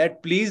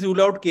that please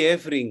rule out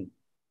KF ring.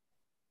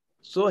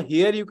 So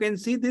here you can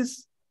see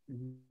this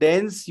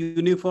dense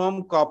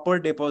uniform copper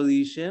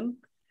deposition,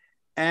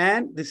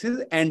 and this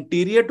is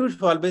anterior to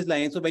Schwalbe's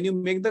line. So when you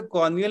make the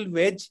corneal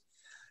wedge,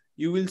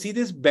 you will see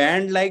this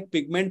band-like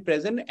pigment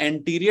present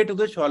anterior to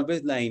the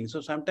Schwalbe's line.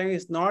 So sometimes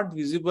it's not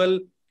visible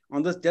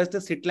on just the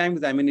slit line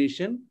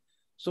examination.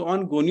 So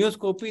on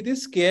gonioscopy,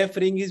 this KF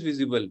ring is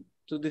visible.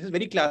 So this is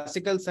very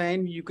classical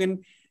sign you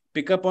can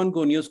pick up on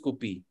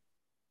gonioscopy.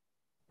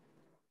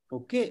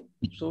 Okay.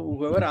 So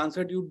whoever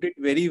answered, you did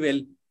very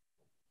well.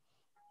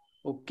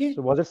 Okay.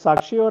 So was it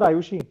Sakshi or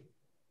Ayushi?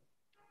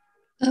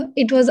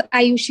 It was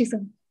Ayushi,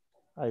 sir.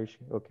 Ayushi,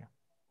 okay.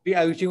 फिर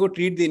आयुषी को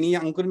treat देनी है।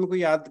 अंकुर मेरे को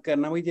याद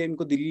करना भाई, जब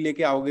इनको दिल्ली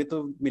लेके आओगे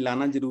तो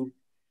मिलाना जरूर।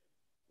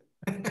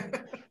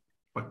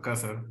 पक्का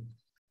सर।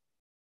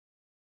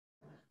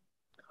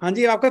 हाँ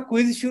जी, आपका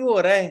क्विज शुरू हो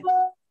रहा है।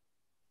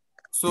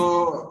 So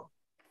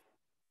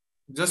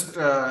just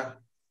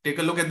take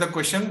a look at the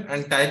question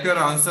and type your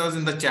answers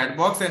in the chat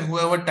box, and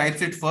whoever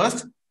types it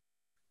first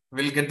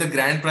will get the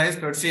grand prize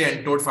courtesy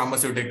Antidote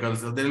Pharmaceuticals.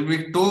 So there will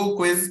be two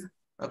quiz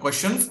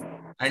questions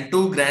and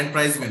two grand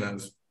prize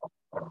winners.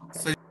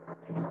 So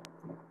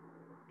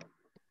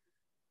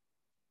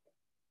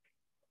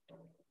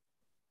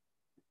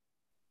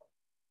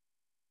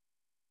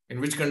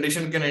in which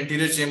condition can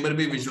anterior chamber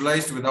be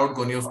visualized without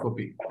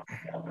gonioscopy?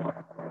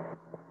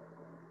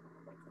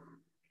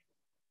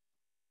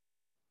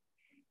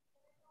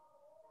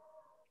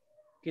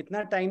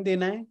 कितना time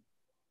देना है?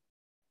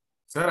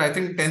 Sir, I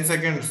think 10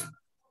 seconds.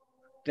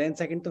 10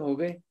 second तो हो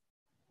गए।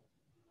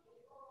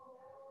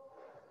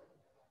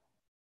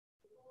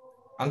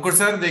 अंकुर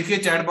sir देखिए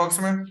chat box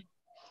में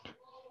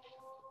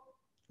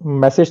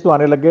message तो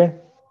आने लग गए।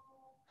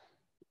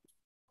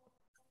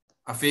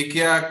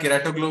 अफेकिया,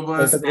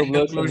 केराटोग्लोबस,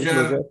 एंगल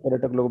क्लोजर,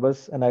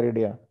 केराटोग्लोबस,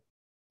 एनारिडिया।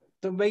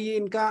 तो भाई ये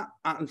इनका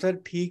आंसर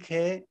ठीक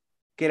है,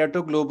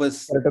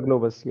 केराटोग्लोबस।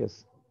 केराटोग्लोबस,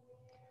 yes.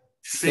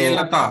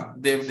 Srilata,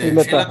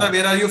 Srilata,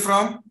 where are you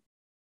from?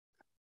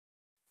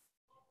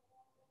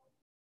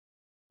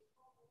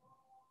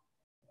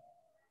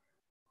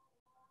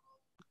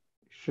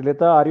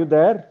 Srilata, are you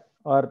there?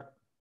 Or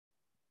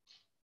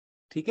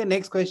ठीक है,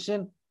 next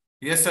question.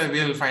 Yes, sir.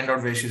 We'll find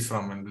out where she's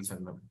from and we'll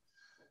send them.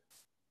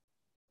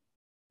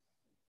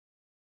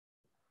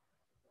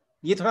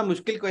 ये थोड़ा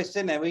मुश्किल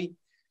क्वेश्चन है भाई।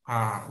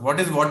 हाँ, what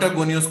is water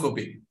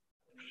gonioscopy?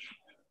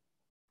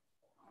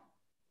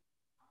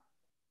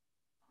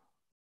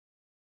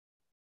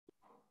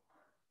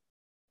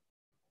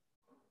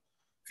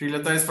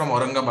 Srilata is from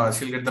Aurangabad.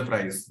 She'll get the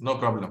prize. No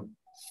problem.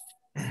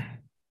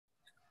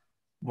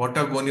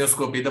 Water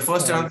gonioscopy. The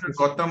first answer,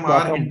 Gautam,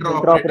 are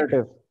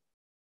intraoperative.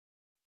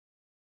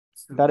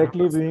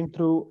 Directly viewing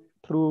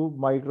through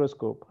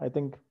microscope. I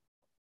think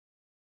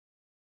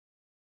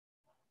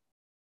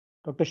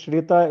Dr.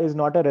 Shrita is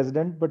not a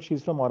resident, but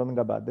she's from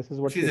Aurangabad. This is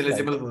what she's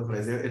eligible for the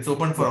prize. It's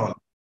open for all.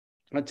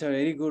 Acha,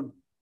 very good.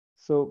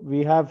 So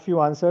we have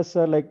few answers,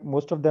 sir. Like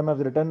most of them have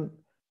written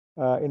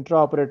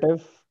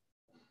intraoperative,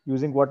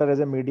 using water as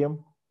a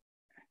medium.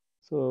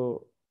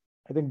 So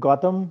I think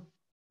Gautam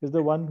is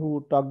the one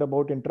who talked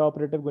about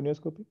intraoperative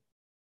gonioscopy.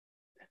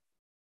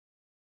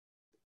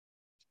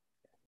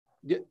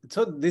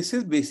 So this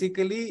is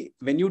basically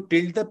when you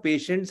tilt the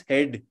patient's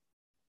head,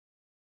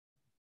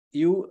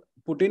 you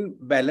put in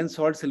balanced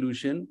salt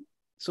solution.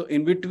 So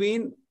in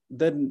between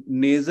the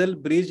nasal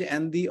bridge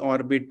and the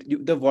orbit,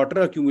 the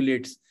water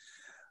accumulates.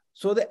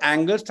 So the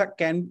angle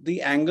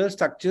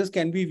structures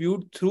can be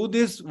viewed through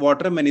this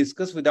water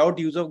meniscus without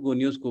use of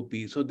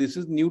gonioscopy. So this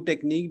is new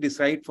technique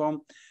derived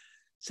from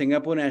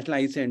Singapore National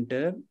Eye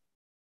Center,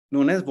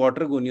 known as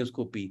water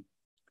gonioscopy.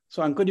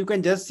 So Ankur, you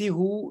can just see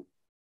who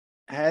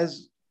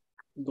has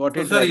got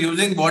it. So sir,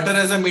 using water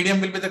as a medium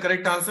will be the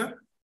correct answer?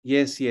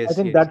 Yes. I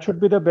think that should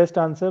be the best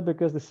answer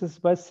because this is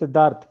by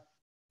Siddharth.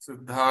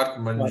 Siddharth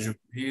Manju.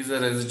 He is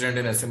a resident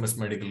in SMS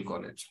Medical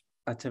College.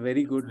 Acha,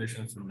 very good.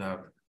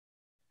 Siddharth.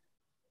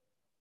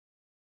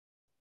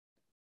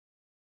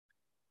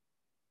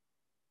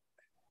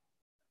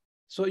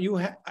 So you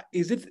have,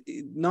 is it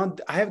now?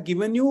 I have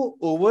given you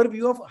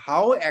overview of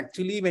how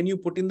actually when you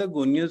put in the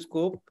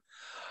gonioscope,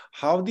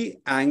 how the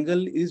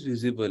angle is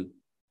visible.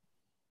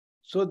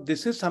 So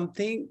this is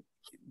something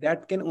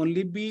that can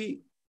only be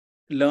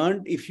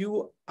learned if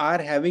you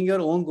are having your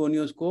own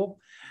gonioscope,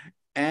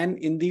 and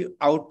in the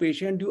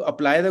outpatient you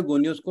apply the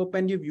gonioscope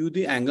and you view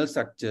the angle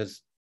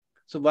structures.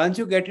 So once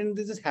you get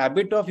into this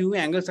habit of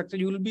viewing angle structure,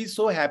 you will be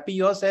so happy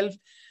yourself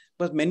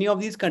because many of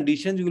these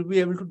conditions you will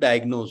be able to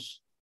diagnose.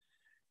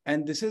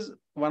 And this is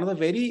one of the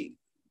very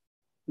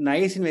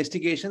nice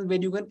investigations where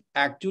you can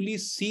actually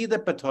see the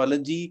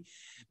pathology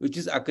which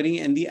is occurring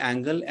in the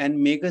angle and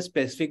make a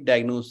specific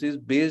diagnosis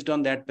based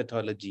on that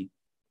pathology.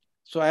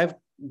 So I have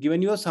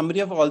given you a summary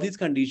of all these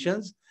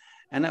conditions,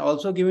 and I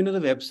also given you the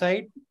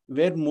website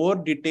where more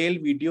detailed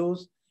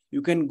videos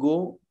you can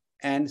go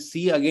and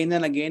see again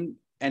and again,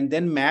 and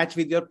then match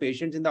with your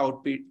patients in the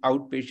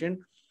outpatient.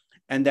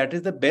 And that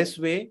is the best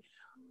way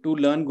to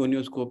learn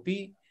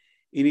gonioscopy.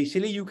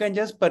 Initially, you can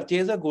just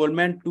purchase a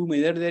Goldman 2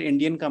 mirror. They're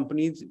Indian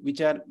companies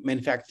which are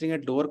manufacturing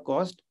at lower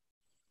cost.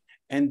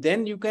 And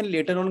then you can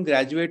later on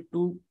graduate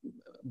to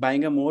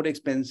buying a more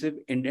expensive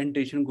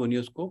indentation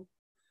gonioscope.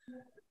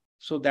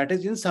 So that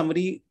is in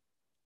summary,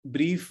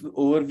 brief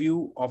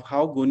overview of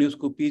how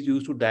gonioscopy is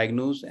used to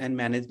diagnose and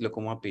manage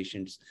glaucoma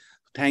patients.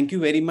 Thank you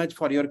very much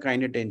for your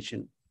kind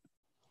attention.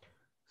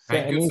 So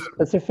any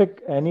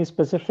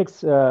specific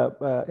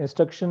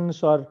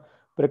instructions or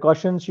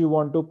precautions you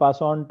want to pass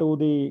on to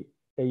the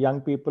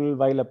young people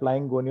while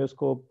applying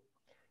gonioscope?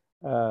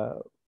 I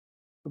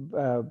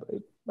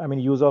mean,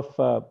 use of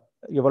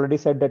you've already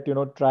said that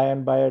try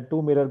and buy a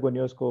 2 mirror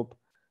gonioscope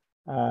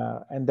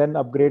and then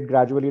upgrade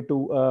gradually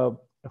to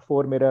a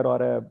 4 mirror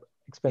or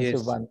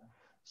expensive one.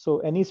 So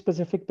any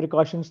specific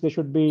precautions they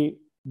should be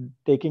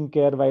taking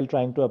care while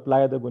trying to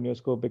apply the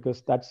gonioscope,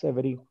 because that's a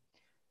very...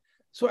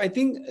 So I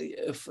think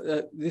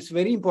this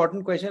very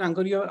important question,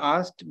 Ankur, you have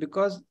asked,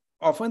 because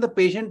often the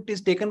patient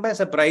is taken by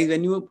surprise.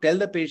 When you tell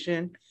the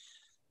patient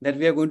that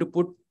we are going to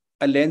put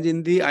a lens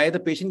in the eye, the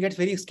patient gets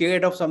very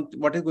scared of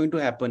what is going to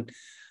happen.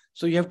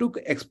 So you have to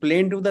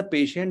explain to the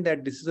patient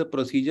that this is a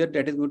procedure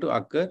that is going to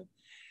occur,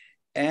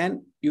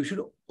 and you should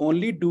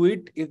only do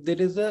it if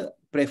there is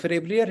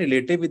preferably a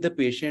relative with the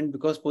patient,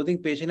 because supposing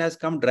patient has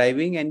come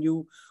driving and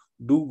you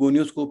do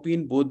gonioscopy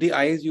in both the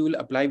eyes, you will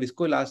apply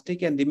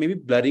viscoelastic and there may be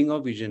blurring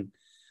of vision.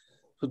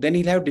 So then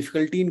he'll have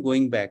difficulty in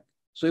going back.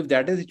 So if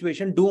that is the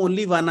situation, do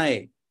only one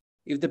eye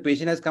if the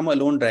patient has come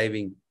alone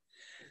driving.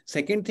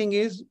 Second thing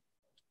is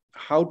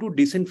how to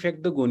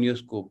disinfect the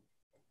gonioscope.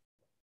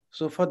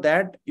 So for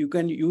that, you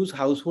can use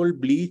household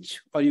bleach,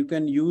 or you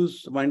can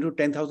use 1 to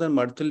 10,000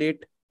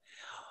 mertholate.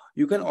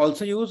 You can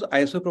also use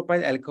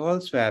isopropyl alcohol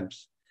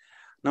swabs.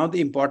 Now,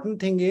 the important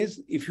thing is,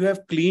 if you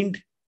have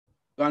cleaned,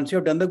 once you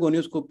have done the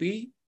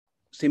gonioscopy,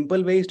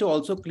 simple way is to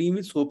also clean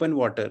with soap and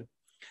water.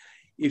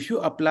 If you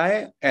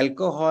apply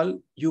alcohol,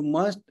 you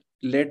must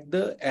let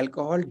the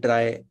alcohol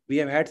dry. We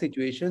have had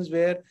situations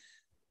where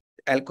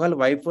alcohol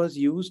wipe was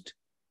used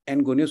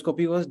and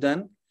gonioscopy was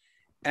done,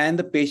 and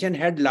the patient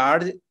had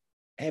large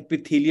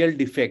epithelial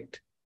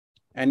defect,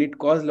 and it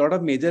caused a lot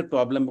of major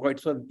problem.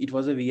 It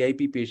was a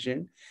VIP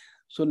patient.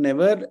 So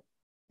never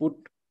put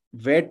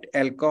wet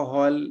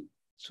alcohol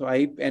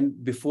swipe,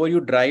 and before you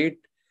dry it,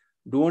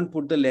 don't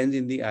put the lens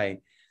in the eye.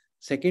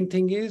 Second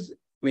thing is,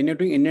 when you're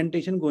doing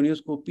indentation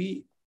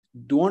gonioscopy,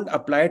 don't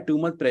apply too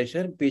much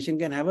pressure. Patient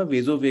can have a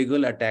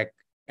vasovagal attack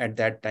at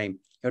that time.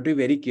 You have to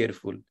be very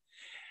careful.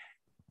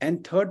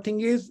 And third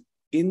thing is,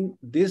 in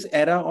this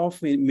era of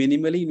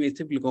minimally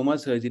invasive glaucoma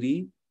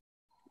surgery,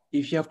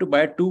 if you have to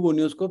buy 2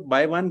 gonioscopes,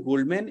 buy one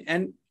Goldman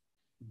and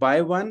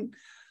buy one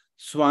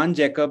Swan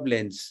Jacob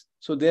lens.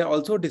 So there are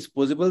also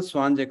disposable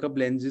Swan Jacob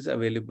lenses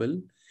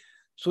available.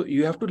 So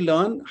you have to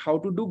learn how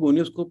to do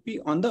gonioscopy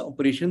on the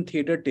operation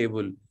theater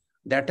table.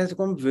 That has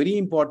become very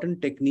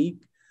important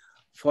technique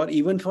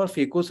even for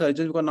phaco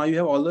surgeons, because now you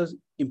have all those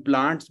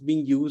implants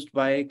being used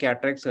by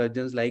cataract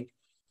surgeons, like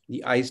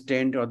the eye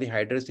stent or the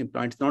hydrous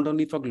implants, not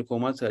only for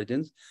glaucoma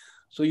surgeons.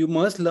 So you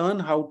must learn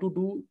how to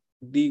do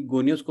the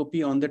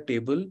gonioscopy on the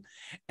table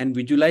and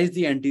visualize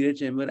the anterior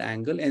chamber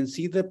angle and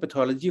see the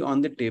pathology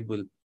on the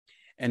table.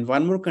 And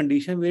one more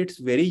condition where it's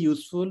very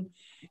useful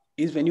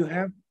is when you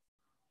have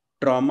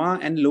trauma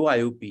and low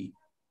IOP.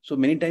 So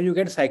many times you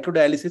get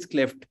cyclodialysis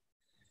cleft.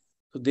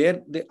 So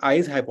there the eye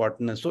is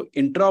hypotenuse. So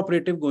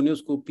intraoperative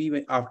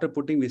gonioscopy after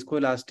putting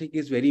viscoelastic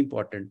is very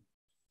important.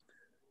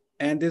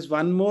 And there's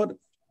one more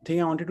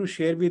thing I wanted to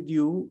share with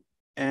you,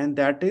 and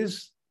that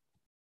is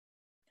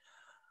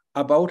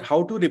about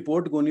how to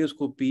report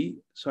gonioscopy.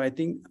 So I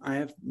think I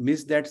have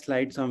missed that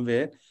slide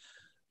somewhere.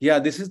 Yeah,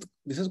 this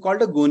is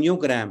called a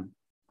goniogram.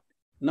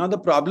 Now the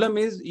problem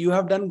is, you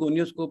have done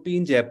gonioscopy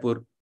in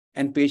Jaipur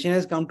and patient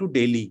has come to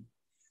Delhi.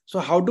 So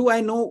how do I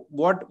know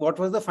what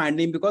was the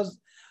finding? Because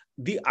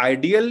the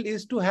ideal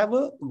is to have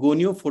a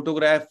gonio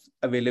photograph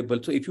available.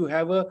 So if you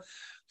have a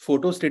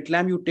photo slit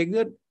lamp, you take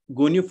the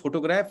gonio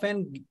photograph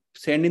and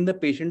send in the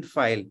patient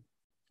file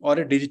or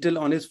a digital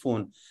on his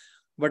phone.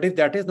 But if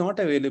that is not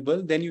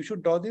available, then you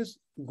should draw this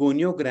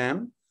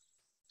goniogram.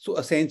 So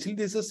essentially,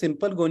 this is a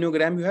simple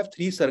goniogram. You have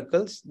 3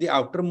 circles. The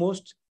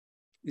outermost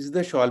is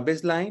the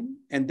Schwalbe's line,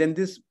 and then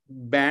this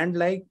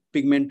band-like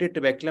pigmented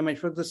trabecular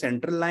meshwork, the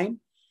central line,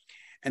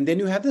 and then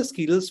you have the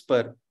scleral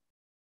spur.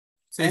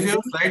 So if you have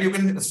a slide, you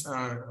can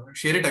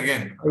share it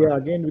again. Yeah,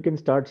 again we can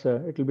start,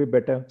 sir. It will be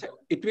better.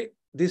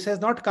 This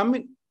has not come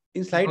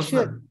in slide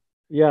share.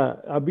 Yeah,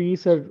 Abhi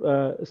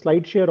sir,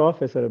 slide share off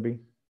hai sir abhi.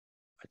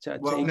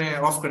 वो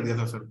आपने off कर दिया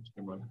था sir.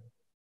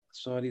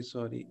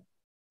 Sorry.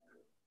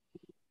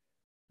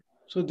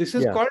 So this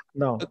is called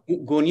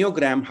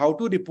goniogram. How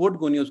to report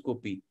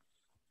gonioscopy.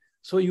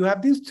 So you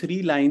have these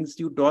 3 lines.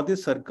 You draw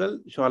this circle,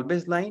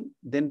 Schwalbe's line,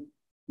 then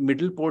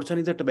middle portion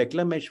is a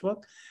trabecular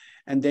meshwork,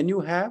 and then you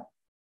have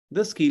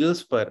the scleral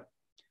spur.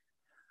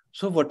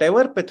 So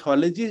whatever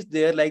pathology is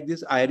there, like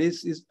this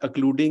iris is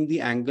occluding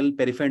the angle,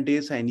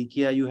 periphanteal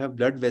synechia, you have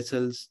blood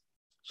vessels.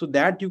 So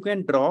that you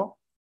can draw.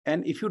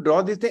 And if you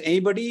draw this, then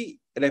anybody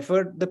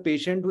refer the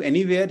patient to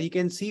anywhere, he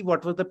can see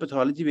what was the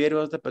pathology, where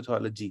was the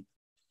pathology.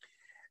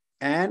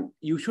 And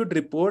you should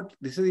report,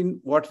 this is in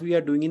what we are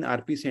doing in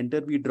RP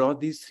center. We draw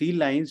these 3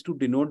 lines to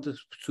denote the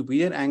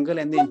superior angle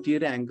and the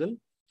inferior angle,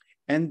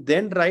 and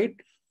then write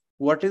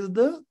what is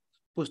the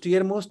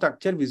posterior most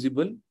structure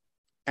visible.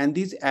 And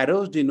these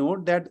arrows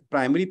denote that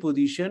primary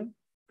position,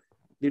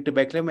 the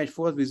trabecular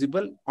meshwork was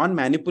visible. On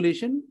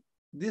manipulation,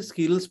 this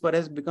scleral spur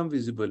has become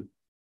visible.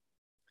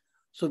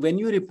 So when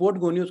you report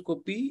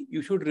gonioscopy,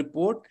 you should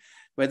report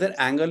whether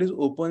angle is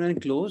open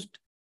and closed,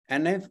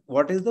 and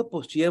what is the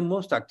posterior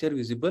most structure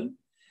visible.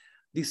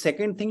 The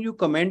second thing you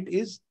comment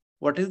is,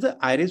 what is the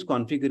iris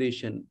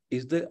configuration?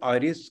 Is the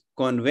iris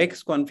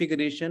convex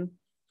configuration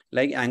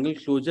like angle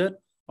closure,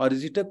 or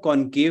is it a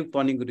concave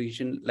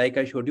configuration like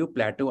I showed you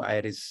plateau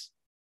iris?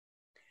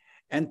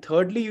 And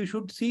thirdly, you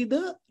should see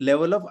the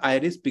level of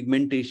iris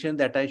pigmentation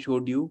that I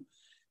showed you,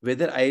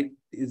 whether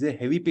is a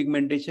heavy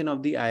pigmentation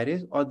of the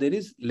iris or there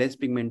is less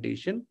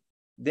pigmentation,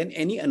 then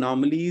any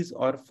anomalies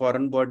or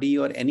foreign body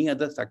or any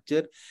other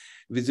structure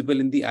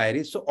visible in the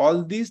iris. So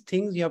all these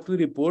things you have to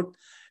report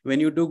when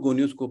you do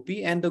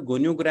gonioscopy, and the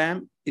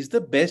goniogram is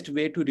the best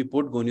way to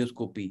report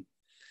gonioscopy.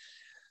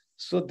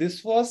 So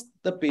this was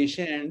the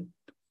patient,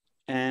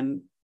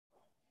 and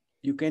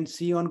you can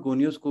see on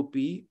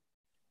gonioscopy,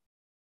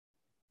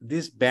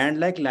 this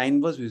band-like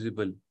line was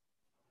visible.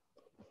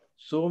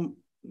 So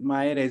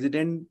my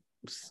resident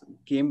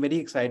came very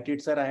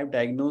excited, sir, I have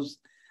diagnosed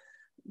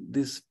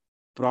this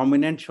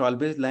prominent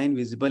Schwalbe's line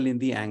visible in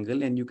the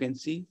angle. And you can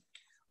see,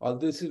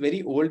 although this is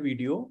very old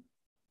video,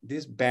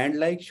 this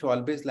band-like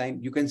Schwalbe's line,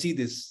 you can see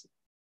this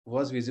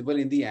was visible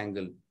in the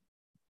angle.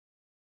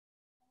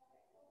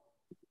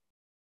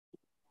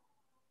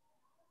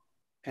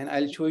 And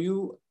I'll show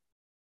you,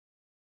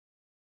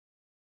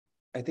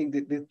 I think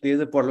there's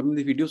a problem in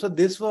the video. So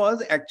this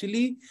was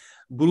actually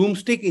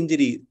broomstick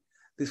injury.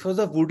 This was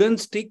a wooden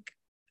stick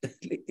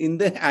in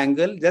the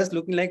angle, just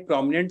looking like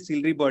prominent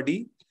ciliary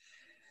body.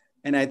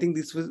 And I think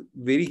this was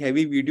very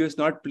heavy video, is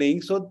not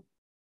playing. So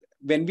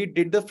when we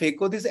did the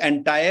phaco, this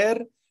entire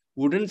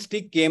wooden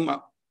stick came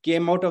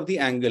out of the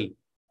angle.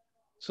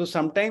 So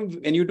sometimes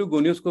when you do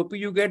gonioscopy,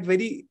 you get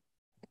very,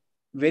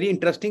 very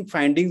interesting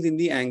findings in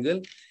the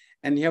angle.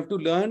 And you have to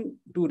learn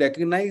to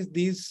recognize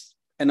these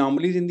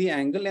anomalies in the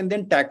angle and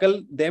then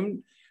tackle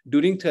them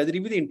during surgery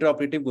with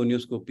intraoperative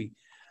gonioscopy.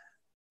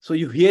 So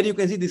here you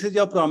can see this is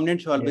your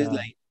prominent Schwalbe's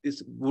line.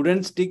 This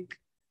wooden stick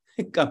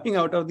coming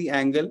out of the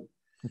angle.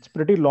 It's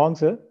pretty long,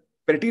 sir.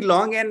 Pretty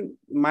long, and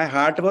my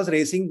heart was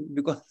racing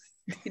because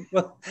it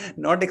was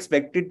not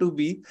expected to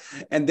be.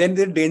 And then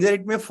the danger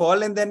it may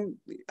fall, and then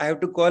I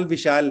have to call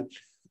Vishal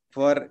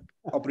for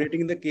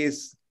operating the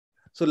case.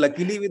 So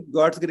luckily, with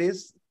God's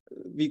grace,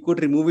 we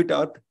could remove it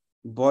out,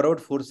 borrowed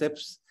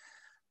forceps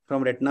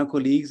from retina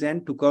colleagues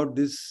and took out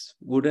this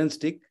wooden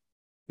stick,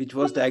 which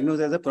was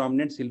diagnosed as a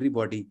prominent ciliary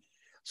body.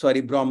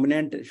 Sorry,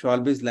 prominent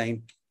Schwalbe's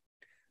line.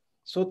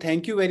 So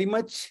thank you very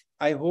much.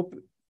 I hope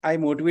I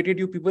motivated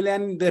you people,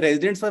 and the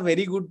residents were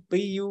very good.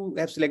 You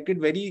have selected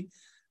very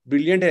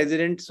brilliant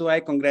residents. So I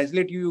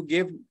congratulate you. You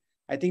gave,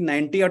 I think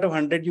 90 out of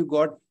 100 you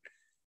got.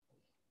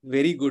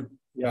 Very good.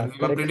 Yeah,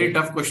 they were pretty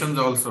tough questions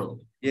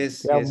also.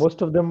 Yes. Yeah, yes.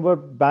 most of them were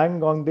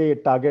bang on the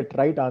target,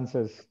 right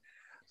answers.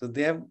 So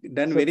they have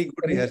done very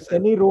good rehearsal.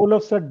 Any role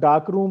of such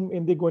dark room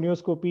in the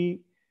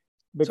gonioscopy?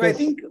 Because so I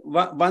think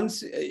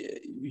once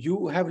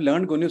you have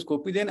learned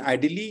gonioscopy, then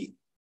ideally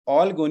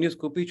all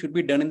gonioscopy should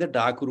be done in the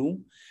dark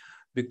room,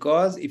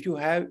 because if you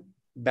have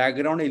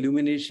background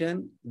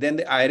illumination, then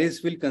the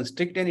iris will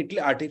constrict and it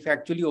will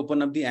artifactually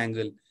open up the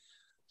angle.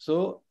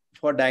 So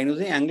for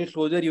diagnosing angle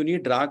closure, you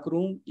need dark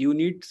room. You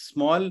need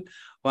small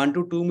 1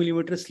 to 2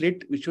 millimeter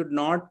slit, which should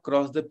not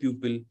cross the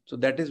pupil. So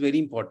that is very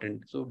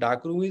important. So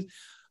dark room is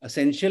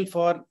essential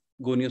for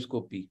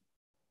gonioscopy.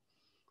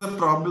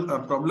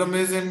 The problem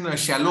is in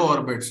shallow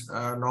orbits.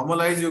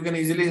 Normal eyes, you can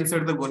easily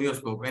insert the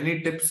gonioscope.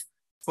 Any tips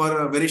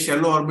for very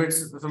shallow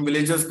orbits? Some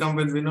villagers come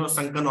with,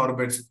 sunken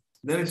orbits.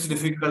 Then it's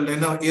difficult.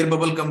 And the air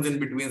bubble comes in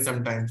between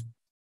sometimes.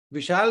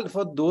 Vishal,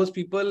 for those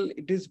people,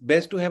 it is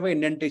best to have an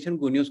indentation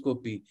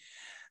gonioscopy,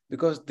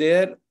 because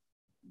there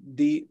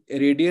the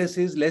radius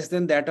is less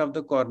than that of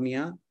the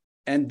cornea,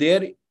 and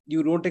there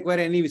you don't require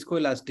any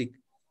viscoelastic.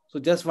 So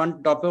just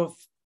one top of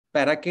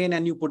paracane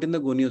and you put in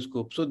the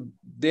gonioscope. So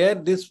there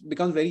this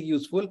becomes very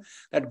useful.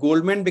 That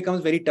Goldman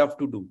becomes very tough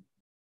to do.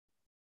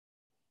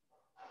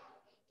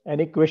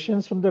 Any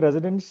questions from the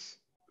residents?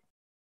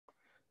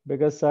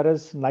 Because sir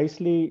has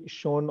nicely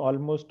shown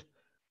almost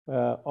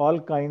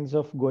all kinds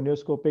of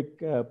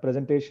gonioscopic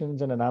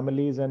presentations and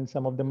anomalies, and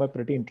some of them are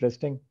pretty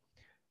interesting,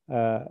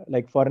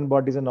 like foreign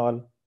bodies and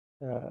all.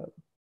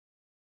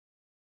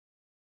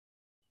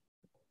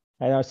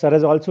 Sir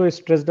has also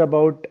stressed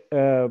about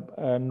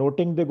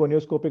noting the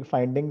gonioscopic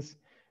findings,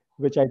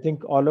 which I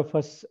think all of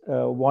us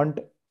want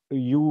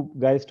you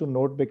guys to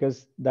note,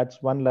 because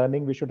that's one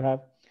learning we should have.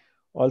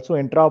 Also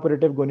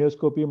intraoperative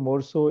gonioscopy,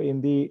 more so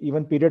in the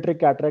even pediatric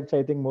cataracts.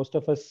 I think most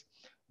of us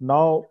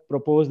now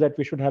propose that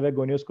we should have a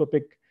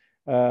gonioscopic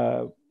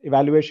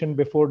evaluation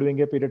before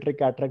doing a pediatric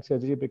cataract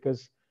surgery,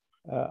 because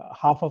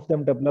half of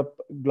them develop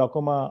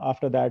glaucoma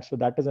after that. So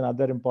that is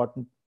another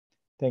important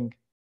thing.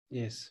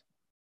 Yes.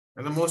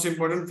 And the most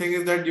important thing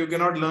is that you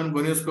cannot learn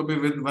gonioscopy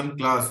with one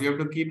class. You have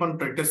to keep on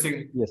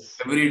practicing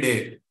every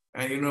day,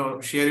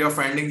 and share your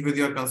findings with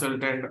your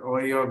consultant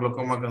or your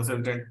glaucoma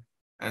consultant,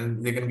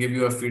 and they can give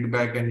you a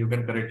feedback and you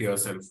can correct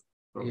yourself.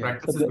 So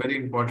practice is very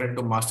important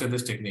to master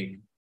this technique.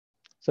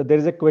 So there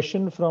is a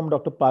question from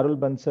Dr. Parul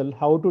Bansal: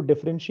 how to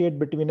differentiate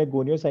between a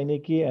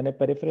goniosynechiae and a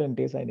peripheral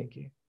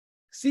antesynechiae?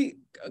 See,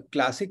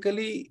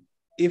 classically,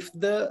 if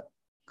the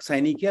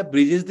synechia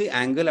bridges the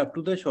angle up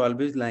to the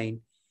Schwalbe's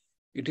line,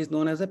 it is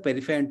known as a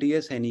peripheral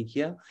anterior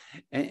synechia,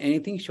 and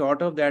anything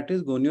short of that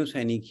is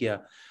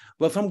goniosynechia.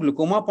 But from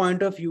glaucoma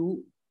point of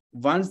view,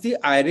 once the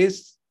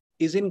iris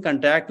is in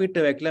contact with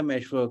trabecular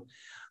meshwork,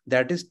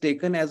 that is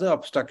taken as an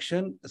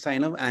obstruction,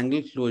 sign of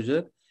angle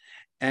closure,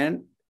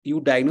 and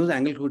you diagnose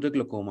angle closure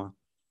glaucoma.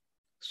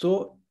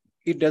 So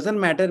it doesn't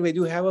matter whether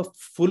you have a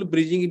full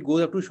bridging, it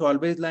goes up to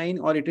Schwalbe's line,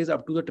 or it is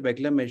up to the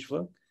trabecular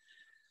meshwork.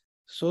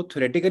 So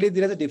theoretically,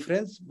 there is a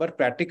difference, but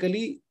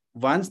practically,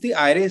 once the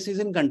iris is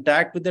in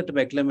contact with the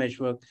trabecular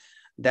meshwork,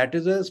 that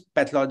is a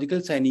pathological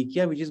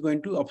synechia which is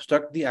going to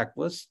obstruct the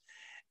aqueous,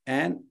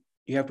 and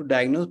you have to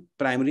diagnose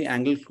primary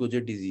angle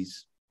closure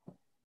disease.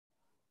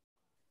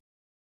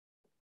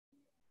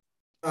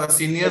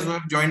 Seniors who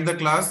have joined the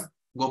class,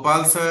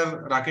 Gopal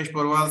sir, Rakesh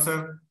Porwal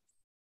sir.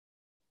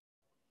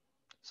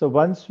 So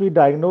once we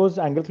diagnose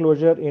angle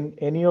closure in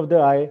any of the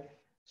eye,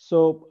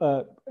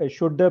 so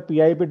should the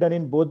PI be done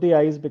in both the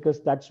eyes?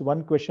 Because that's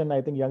one question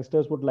I think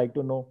youngsters would like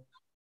to know.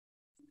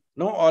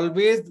 No,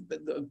 always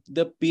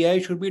the PI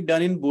should be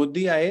done in both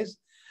the eyes.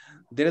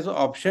 There is an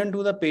option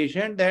to the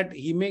patient that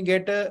he may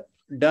get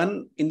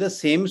done in the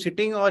same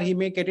sitting, or he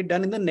may get it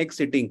done in the next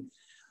sitting.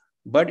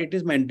 But it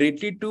is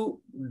mandatory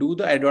to do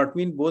the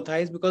iridotomy in both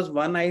eyes, because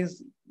one eye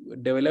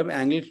develop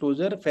angle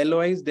closure, fellow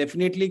eye is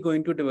definitely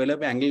going to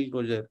develop angle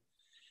closure.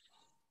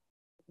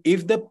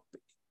 If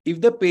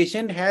the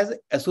patient has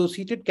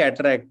associated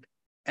cataract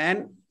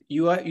and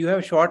you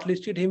have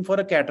shortlisted him for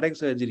a cataract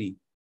surgery,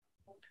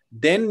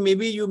 then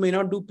maybe you may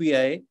not do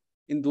PI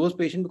in those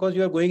patients because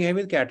you are going ahead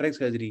with cataract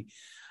surgery.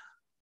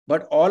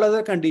 But all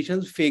other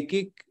conditions,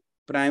 phakic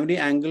primary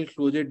angle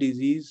closure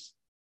disease,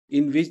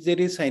 in which there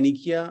is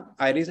synechia,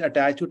 iris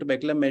attached to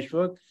trabecular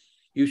meshwork,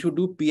 you should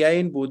do PI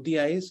in both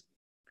the eyes.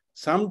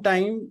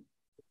 Sometimes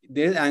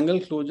there is angle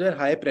closure,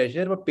 high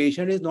pressure, but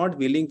patient is not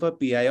willing for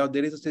PI, or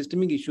there is a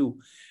systemic issue.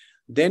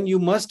 Then you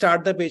must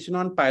start the patient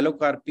on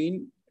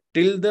pilocarpine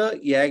till the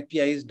YAG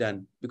PI is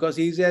done, because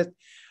he is at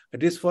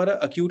risk for an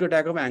acute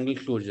attack of angle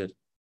closure.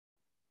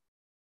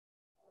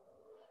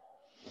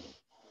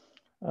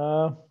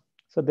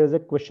 So there's a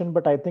question,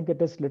 but I think it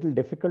is a little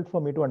difficult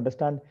for me to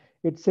understand.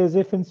 It says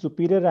if in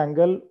superior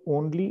angle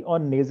only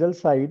on nasal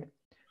side,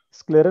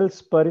 scleral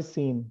spur is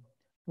seen,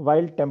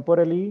 while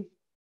temporally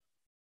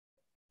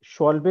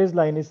Schwalbe's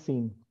line is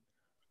seen.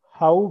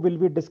 How will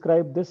we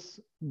describe this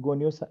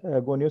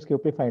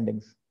gonioscopy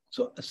findings?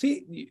 So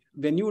see,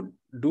 when you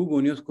do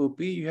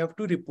gonioscopy, you have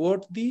to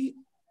report the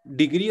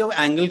degree of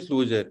angle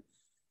closure.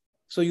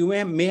 So you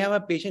may have a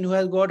patient who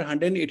has got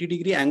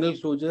 180-degree angle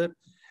closure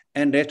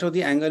and rest of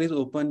the angle is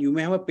open. You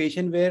may have a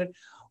patient where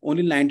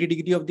only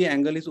 90 of the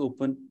angle is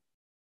open.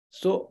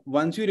 So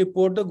once you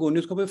report the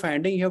gonioscopy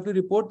finding, you have to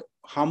report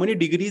how many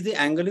degrees the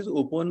angle is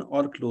open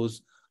or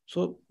closed.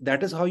 So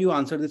that is how you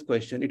answer this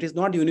question. It is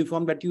not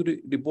uniform that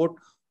you report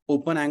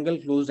open angle,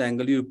 closed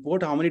angle. You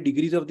report how many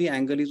degrees of the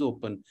angle is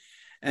open.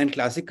 And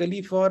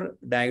classically, for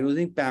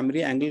diagnosing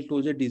primary angle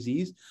closure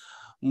disease,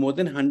 more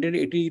than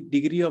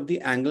 180 of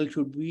the angle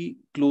should be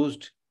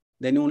closed.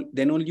 Then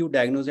only you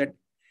diagnose it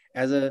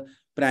as a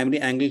primary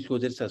angle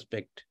closure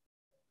suspect.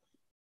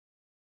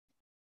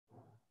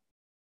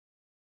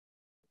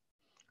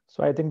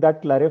 So I think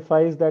that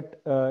clarifies that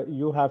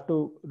you have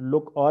to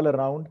look all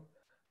around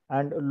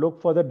and look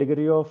for the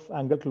degree of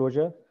angle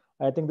closure.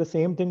 I think the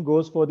same thing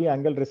goes for the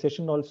angle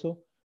recession also.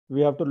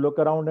 We have to look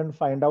around and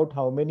find out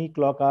how many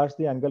clock hours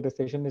the angle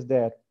recession is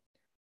there.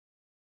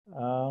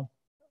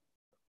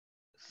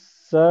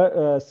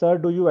 Sir,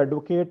 do you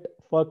advocate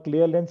for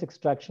clear lens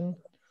extraction,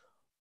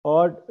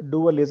 or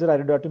do a laser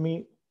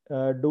iridotomy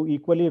do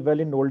equally well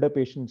in older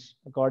patients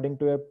according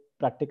to a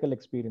practical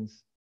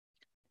experience?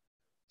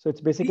 So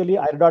it's basically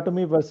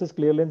iridotomy versus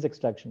clear lens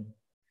extraction.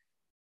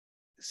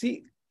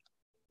 See,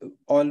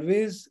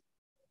 always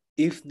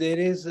if there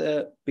is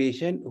a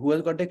patient who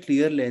has got a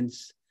clear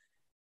lens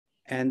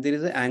and there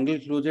is an angle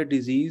closure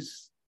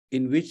disease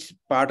in which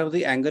part of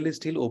the angle is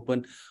still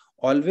open,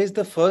 always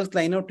the first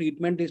line of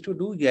treatment is to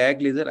do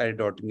YAG laser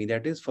iridotomy.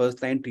 That is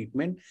first line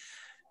treatment.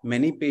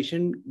 Many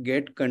patients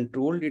get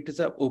controlled. It is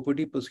a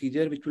OPD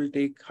procedure which will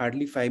take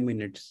hardly 5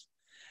 minutes.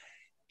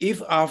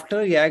 If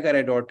after YAG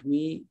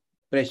iridotomy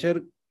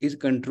pressure is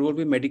controlled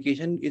with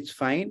medication, it's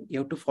fine. You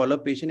have to follow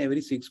patient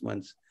every 6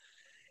 months.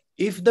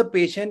 If the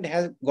patient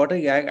has got a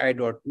YAG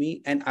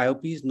iridotomy and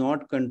IOP is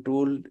not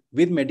controlled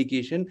with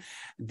medication,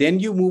 then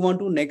you move on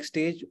to next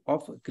stage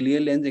of clear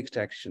lens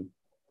extraction.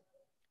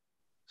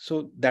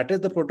 So that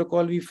is the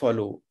protocol we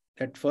follow.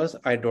 At first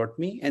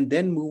iridotomy and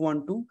then move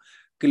on to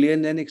clear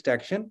lens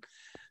extraction,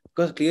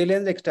 because clear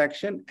lens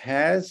extraction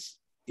has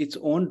its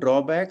own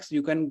drawbacks.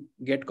 You can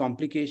get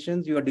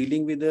complications. You are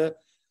dealing with a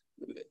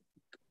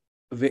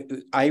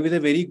eye with a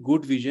very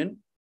good vision.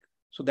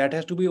 So that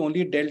has to be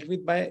only dealt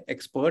with by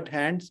expert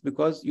hands,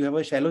 because you have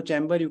a shallow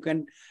chamber, you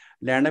can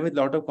land up with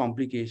a lot of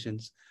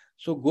complications.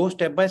 So go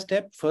step by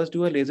step. First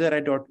do a laser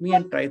iridotomy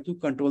and try to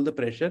control the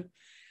pressure.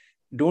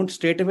 Don't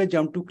straight away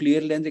jump to clear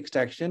lens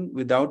extraction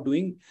without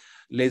doing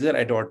laser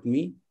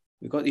iridotomy,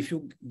 because if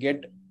you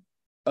get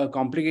a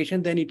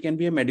complication, then it can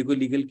be a medical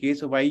legal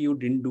case of why you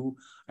didn't do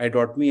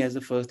iridotomy as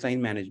a first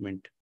line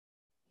management.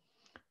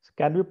 So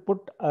can we put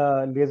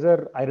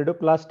laser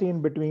iridoplasty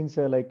in between,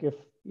 sir? Like if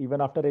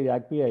even after a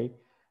YAG PI,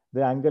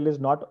 the angle is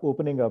not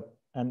opening up.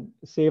 And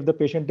say if the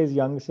patient is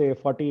young, say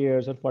 40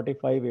 years or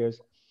 45 years.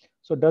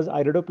 So does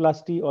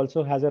iridoplasty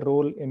also has a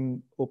role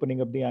in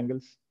opening up the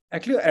angles?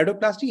 Actually,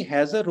 iridoplasty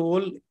has a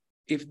role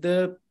if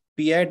the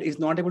PI is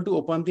not able to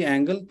open the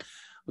angle.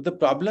 The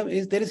problem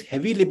is there is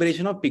heavy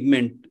liberation of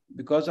pigment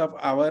because of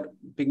our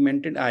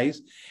pigmented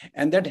eyes,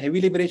 and that heavy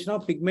liberation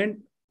of pigment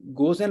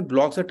goes and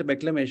blocks the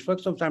trabecular meshwork.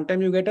 So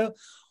sometimes you get a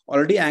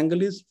already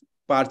angle is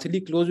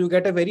partially closed, you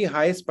get a very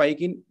high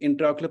spike in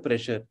intraocular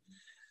pressure.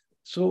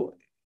 So,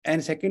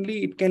 and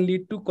secondly, it can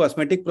lead to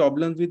cosmetic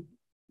problems with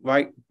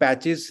white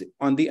patches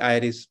on the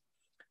iris.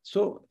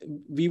 So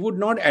we would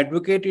not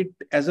advocate it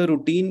as a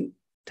routine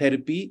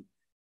therapy.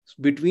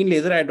 Between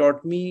laser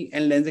iodotomy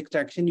and lens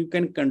extraction, you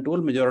can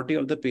control majority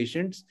of the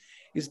patients.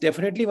 It's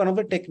definitely one of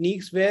the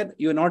techniques where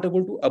you're not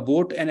able to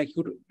abort an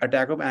acute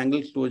attack of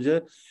angle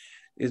closure.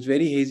 It's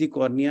very hazy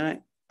cornea.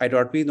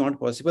 Iodotomy is not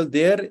possible.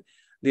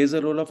 There's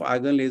a role of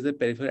argon laser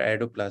peripheral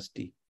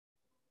iridoplasty.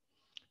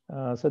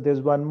 So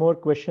there's one more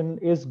question.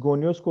 Is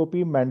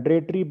gonioscopy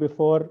mandatory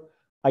before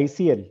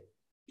ICL?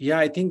 Yeah,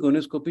 I think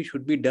gonioscopy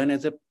should be done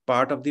as a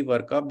part of the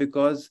workup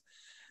because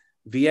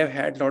we have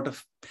had a lot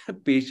of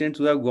patients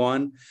who have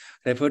gone,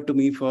 referred to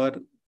me for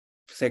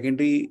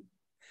secondary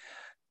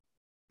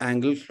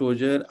angle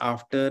closure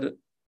after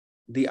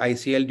the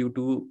ICL due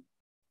to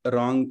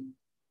wrong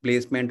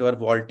placement or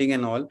vaulting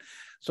and all.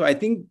 So I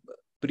think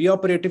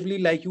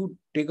preoperatively, like you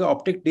take an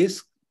optic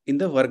disc in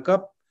the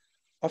workup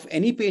of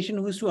any patient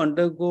who is to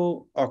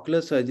undergo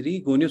ocular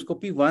surgery,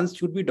 gonioscopy once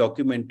should be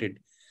documented.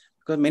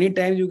 Because many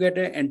times you get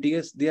an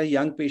NTS, they are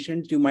young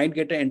patients, you might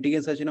get an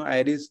NTS such,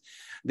 iris,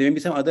 there may be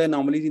some other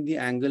anomalies in the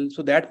angle.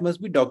 So that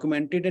must be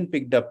documented and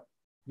picked up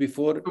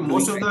before. So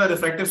most of the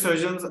refractive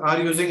surgeons are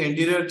using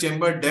anterior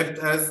chamber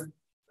depth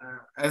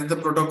as the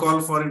protocol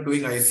for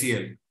doing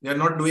ICL. They are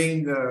not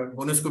doing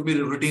gonioscopy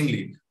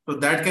routinely. So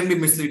that can be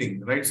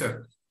misleading, right,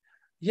 sir?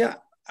 Yeah,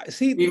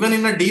 see. Even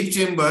in a deep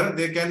chamber,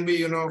 there can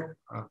be,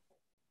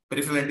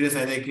 peripheral anterior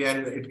synechia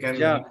and it can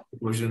be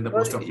closure in the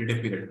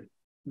post-operative period.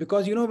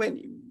 Because,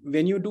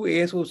 when you do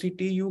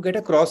ASOCT, you get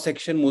a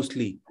cross-section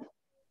mostly.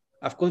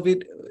 Of course,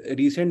 with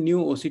recent new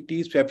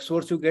OCTs, web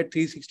source, you get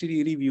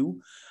 360-degree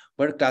view,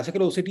 but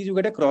classical OCTs, you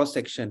get a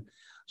cross-section.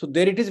 So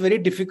there it is very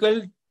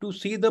difficult to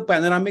see the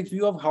panoramic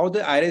view of how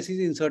the iris is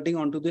inserting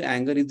onto the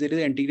angle, if there is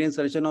anterior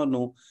insertion or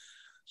no.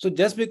 So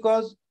just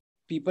because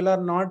people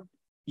are not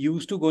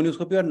used to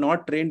gonioscopy or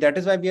not trained, that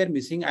is why we are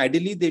missing.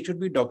 Ideally, they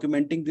should be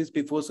documenting this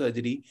before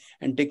surgery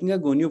and taking a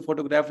gonio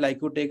photograph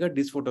like you take a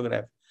disc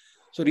photograph.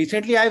 So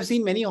recently, I've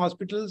seen many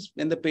hospitals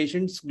when the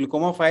patient's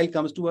glaucoma file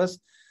comes to us,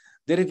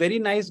 there is very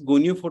nice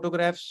gonio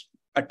photographs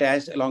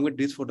attached along with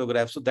disc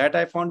photographs. So that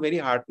I found very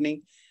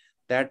heartening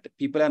that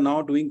people are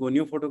now doing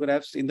gonio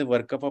photographs in the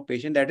workup of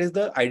patient. That is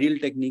the ideal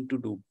technique to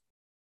do.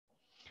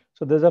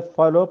 So there's a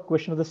follow-up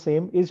question of the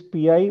same. Is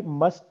PI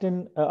must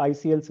in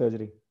ICL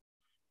surgery?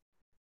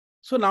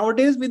 So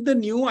nowadays with the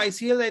new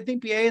ICL, I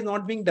think PI is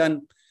not being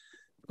done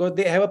because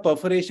they have a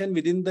perforation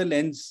within the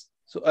lens.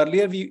 So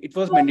earlier it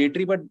was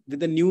mandatory, but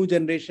with the new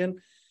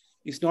generation,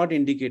 it's not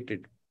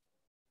indicated.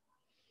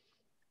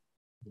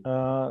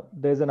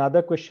 There's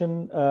another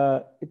question.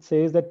 It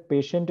says that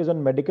patient is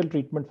on medical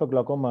treatment for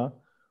glaucoma.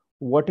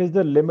 What is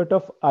the limit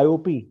of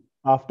IOP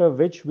after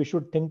which we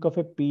should think of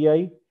a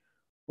PI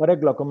or a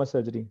glaucoma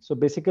surgery? So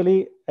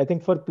basically, I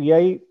think for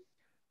PI,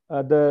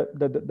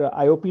 the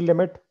IOP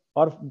limit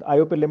or the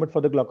IOP limit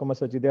for the glaucoma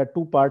surgery, there are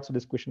two parts to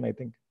this question, I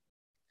think.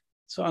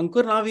 So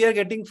Ankur, now we are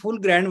getting full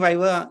grand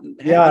viva.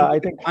 Yeah, I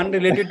think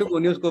unrelated to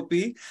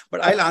gonioscopy,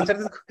 but I'll answer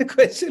this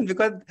question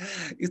because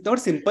it's not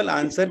simple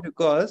answer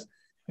because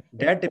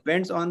that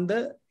depends on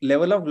the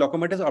level of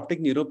glaucomatous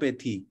optic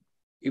neuropathy.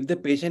 If the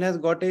patient has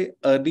got a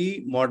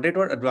early, moderate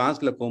or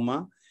advanced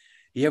glaucoma,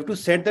 you have to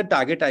set the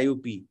target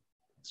IOP.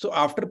 So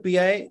after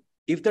PI,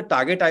 if the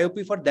target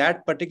IOP for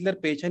that particular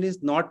patient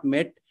is not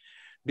met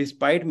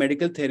despite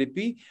medical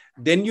therapy,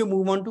 then you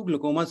move on to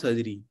glaucoma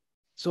surgery.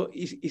 So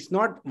it's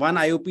not one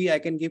IOP I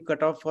can give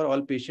cutoff for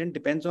all patients.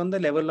 Depends on the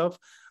level of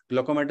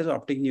glaucomatous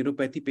optic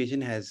neuropathy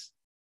patient has.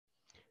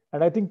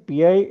 And I think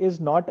PI is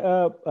not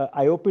a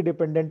IOP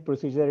dependent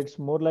procedure. It's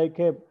more like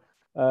a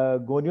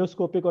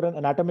gonioscopic or an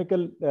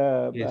anatomical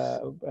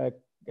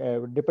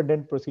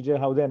dependent procedure,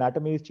 how the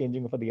anatomy is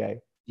changing for the eye.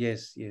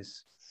 Yes,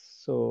 yes.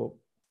 So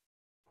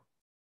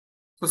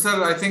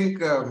sir, I think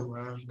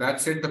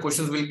that's it. The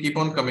questions will keep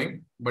on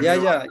coming. But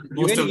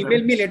you can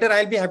email me later.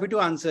 I'll be happy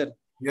to answer.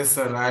 Yes,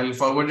 sir. I'll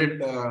forward it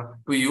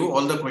to you,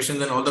 all the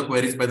questions and all the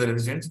queries by the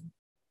residents.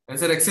 And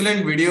sir,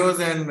 excellent videos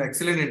and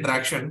excellent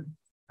interaction.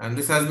 And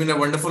this has been a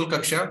wonderful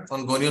Kaksha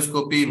on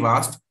gonioscopy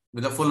vast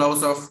with a full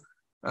house of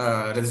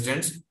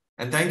residents.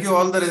 And thank you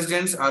all the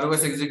residents,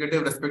 ROS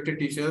executive, respected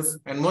teachers,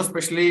 and most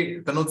especially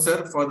Tanuj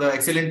sir for the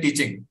excellent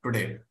teaching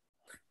today.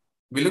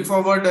 We look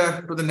forward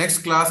to the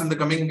next class in the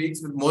coming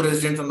weeks with more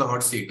residents on the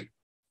hot seat.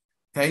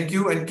 Thank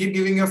you and keep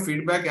giving your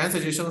feedback and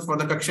suggestions for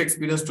the Kaksha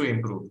experience to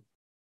improve.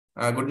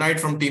 Good night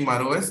from Team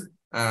ROS.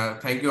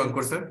 Thank you,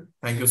 Ankur sir.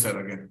 Thank you, sir,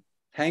 again.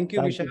 Thank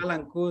you, Vishal,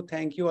 Ankur.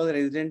 Thank you, all the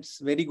residents.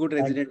 Very good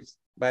residents.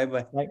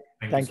 Bye-bye.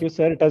 Thank you,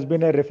 sir. It has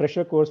been a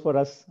refresher course for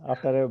us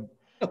after a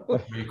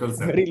Welcome,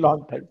 sir. very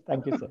long time.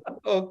 Thank you, sir.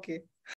 Okay.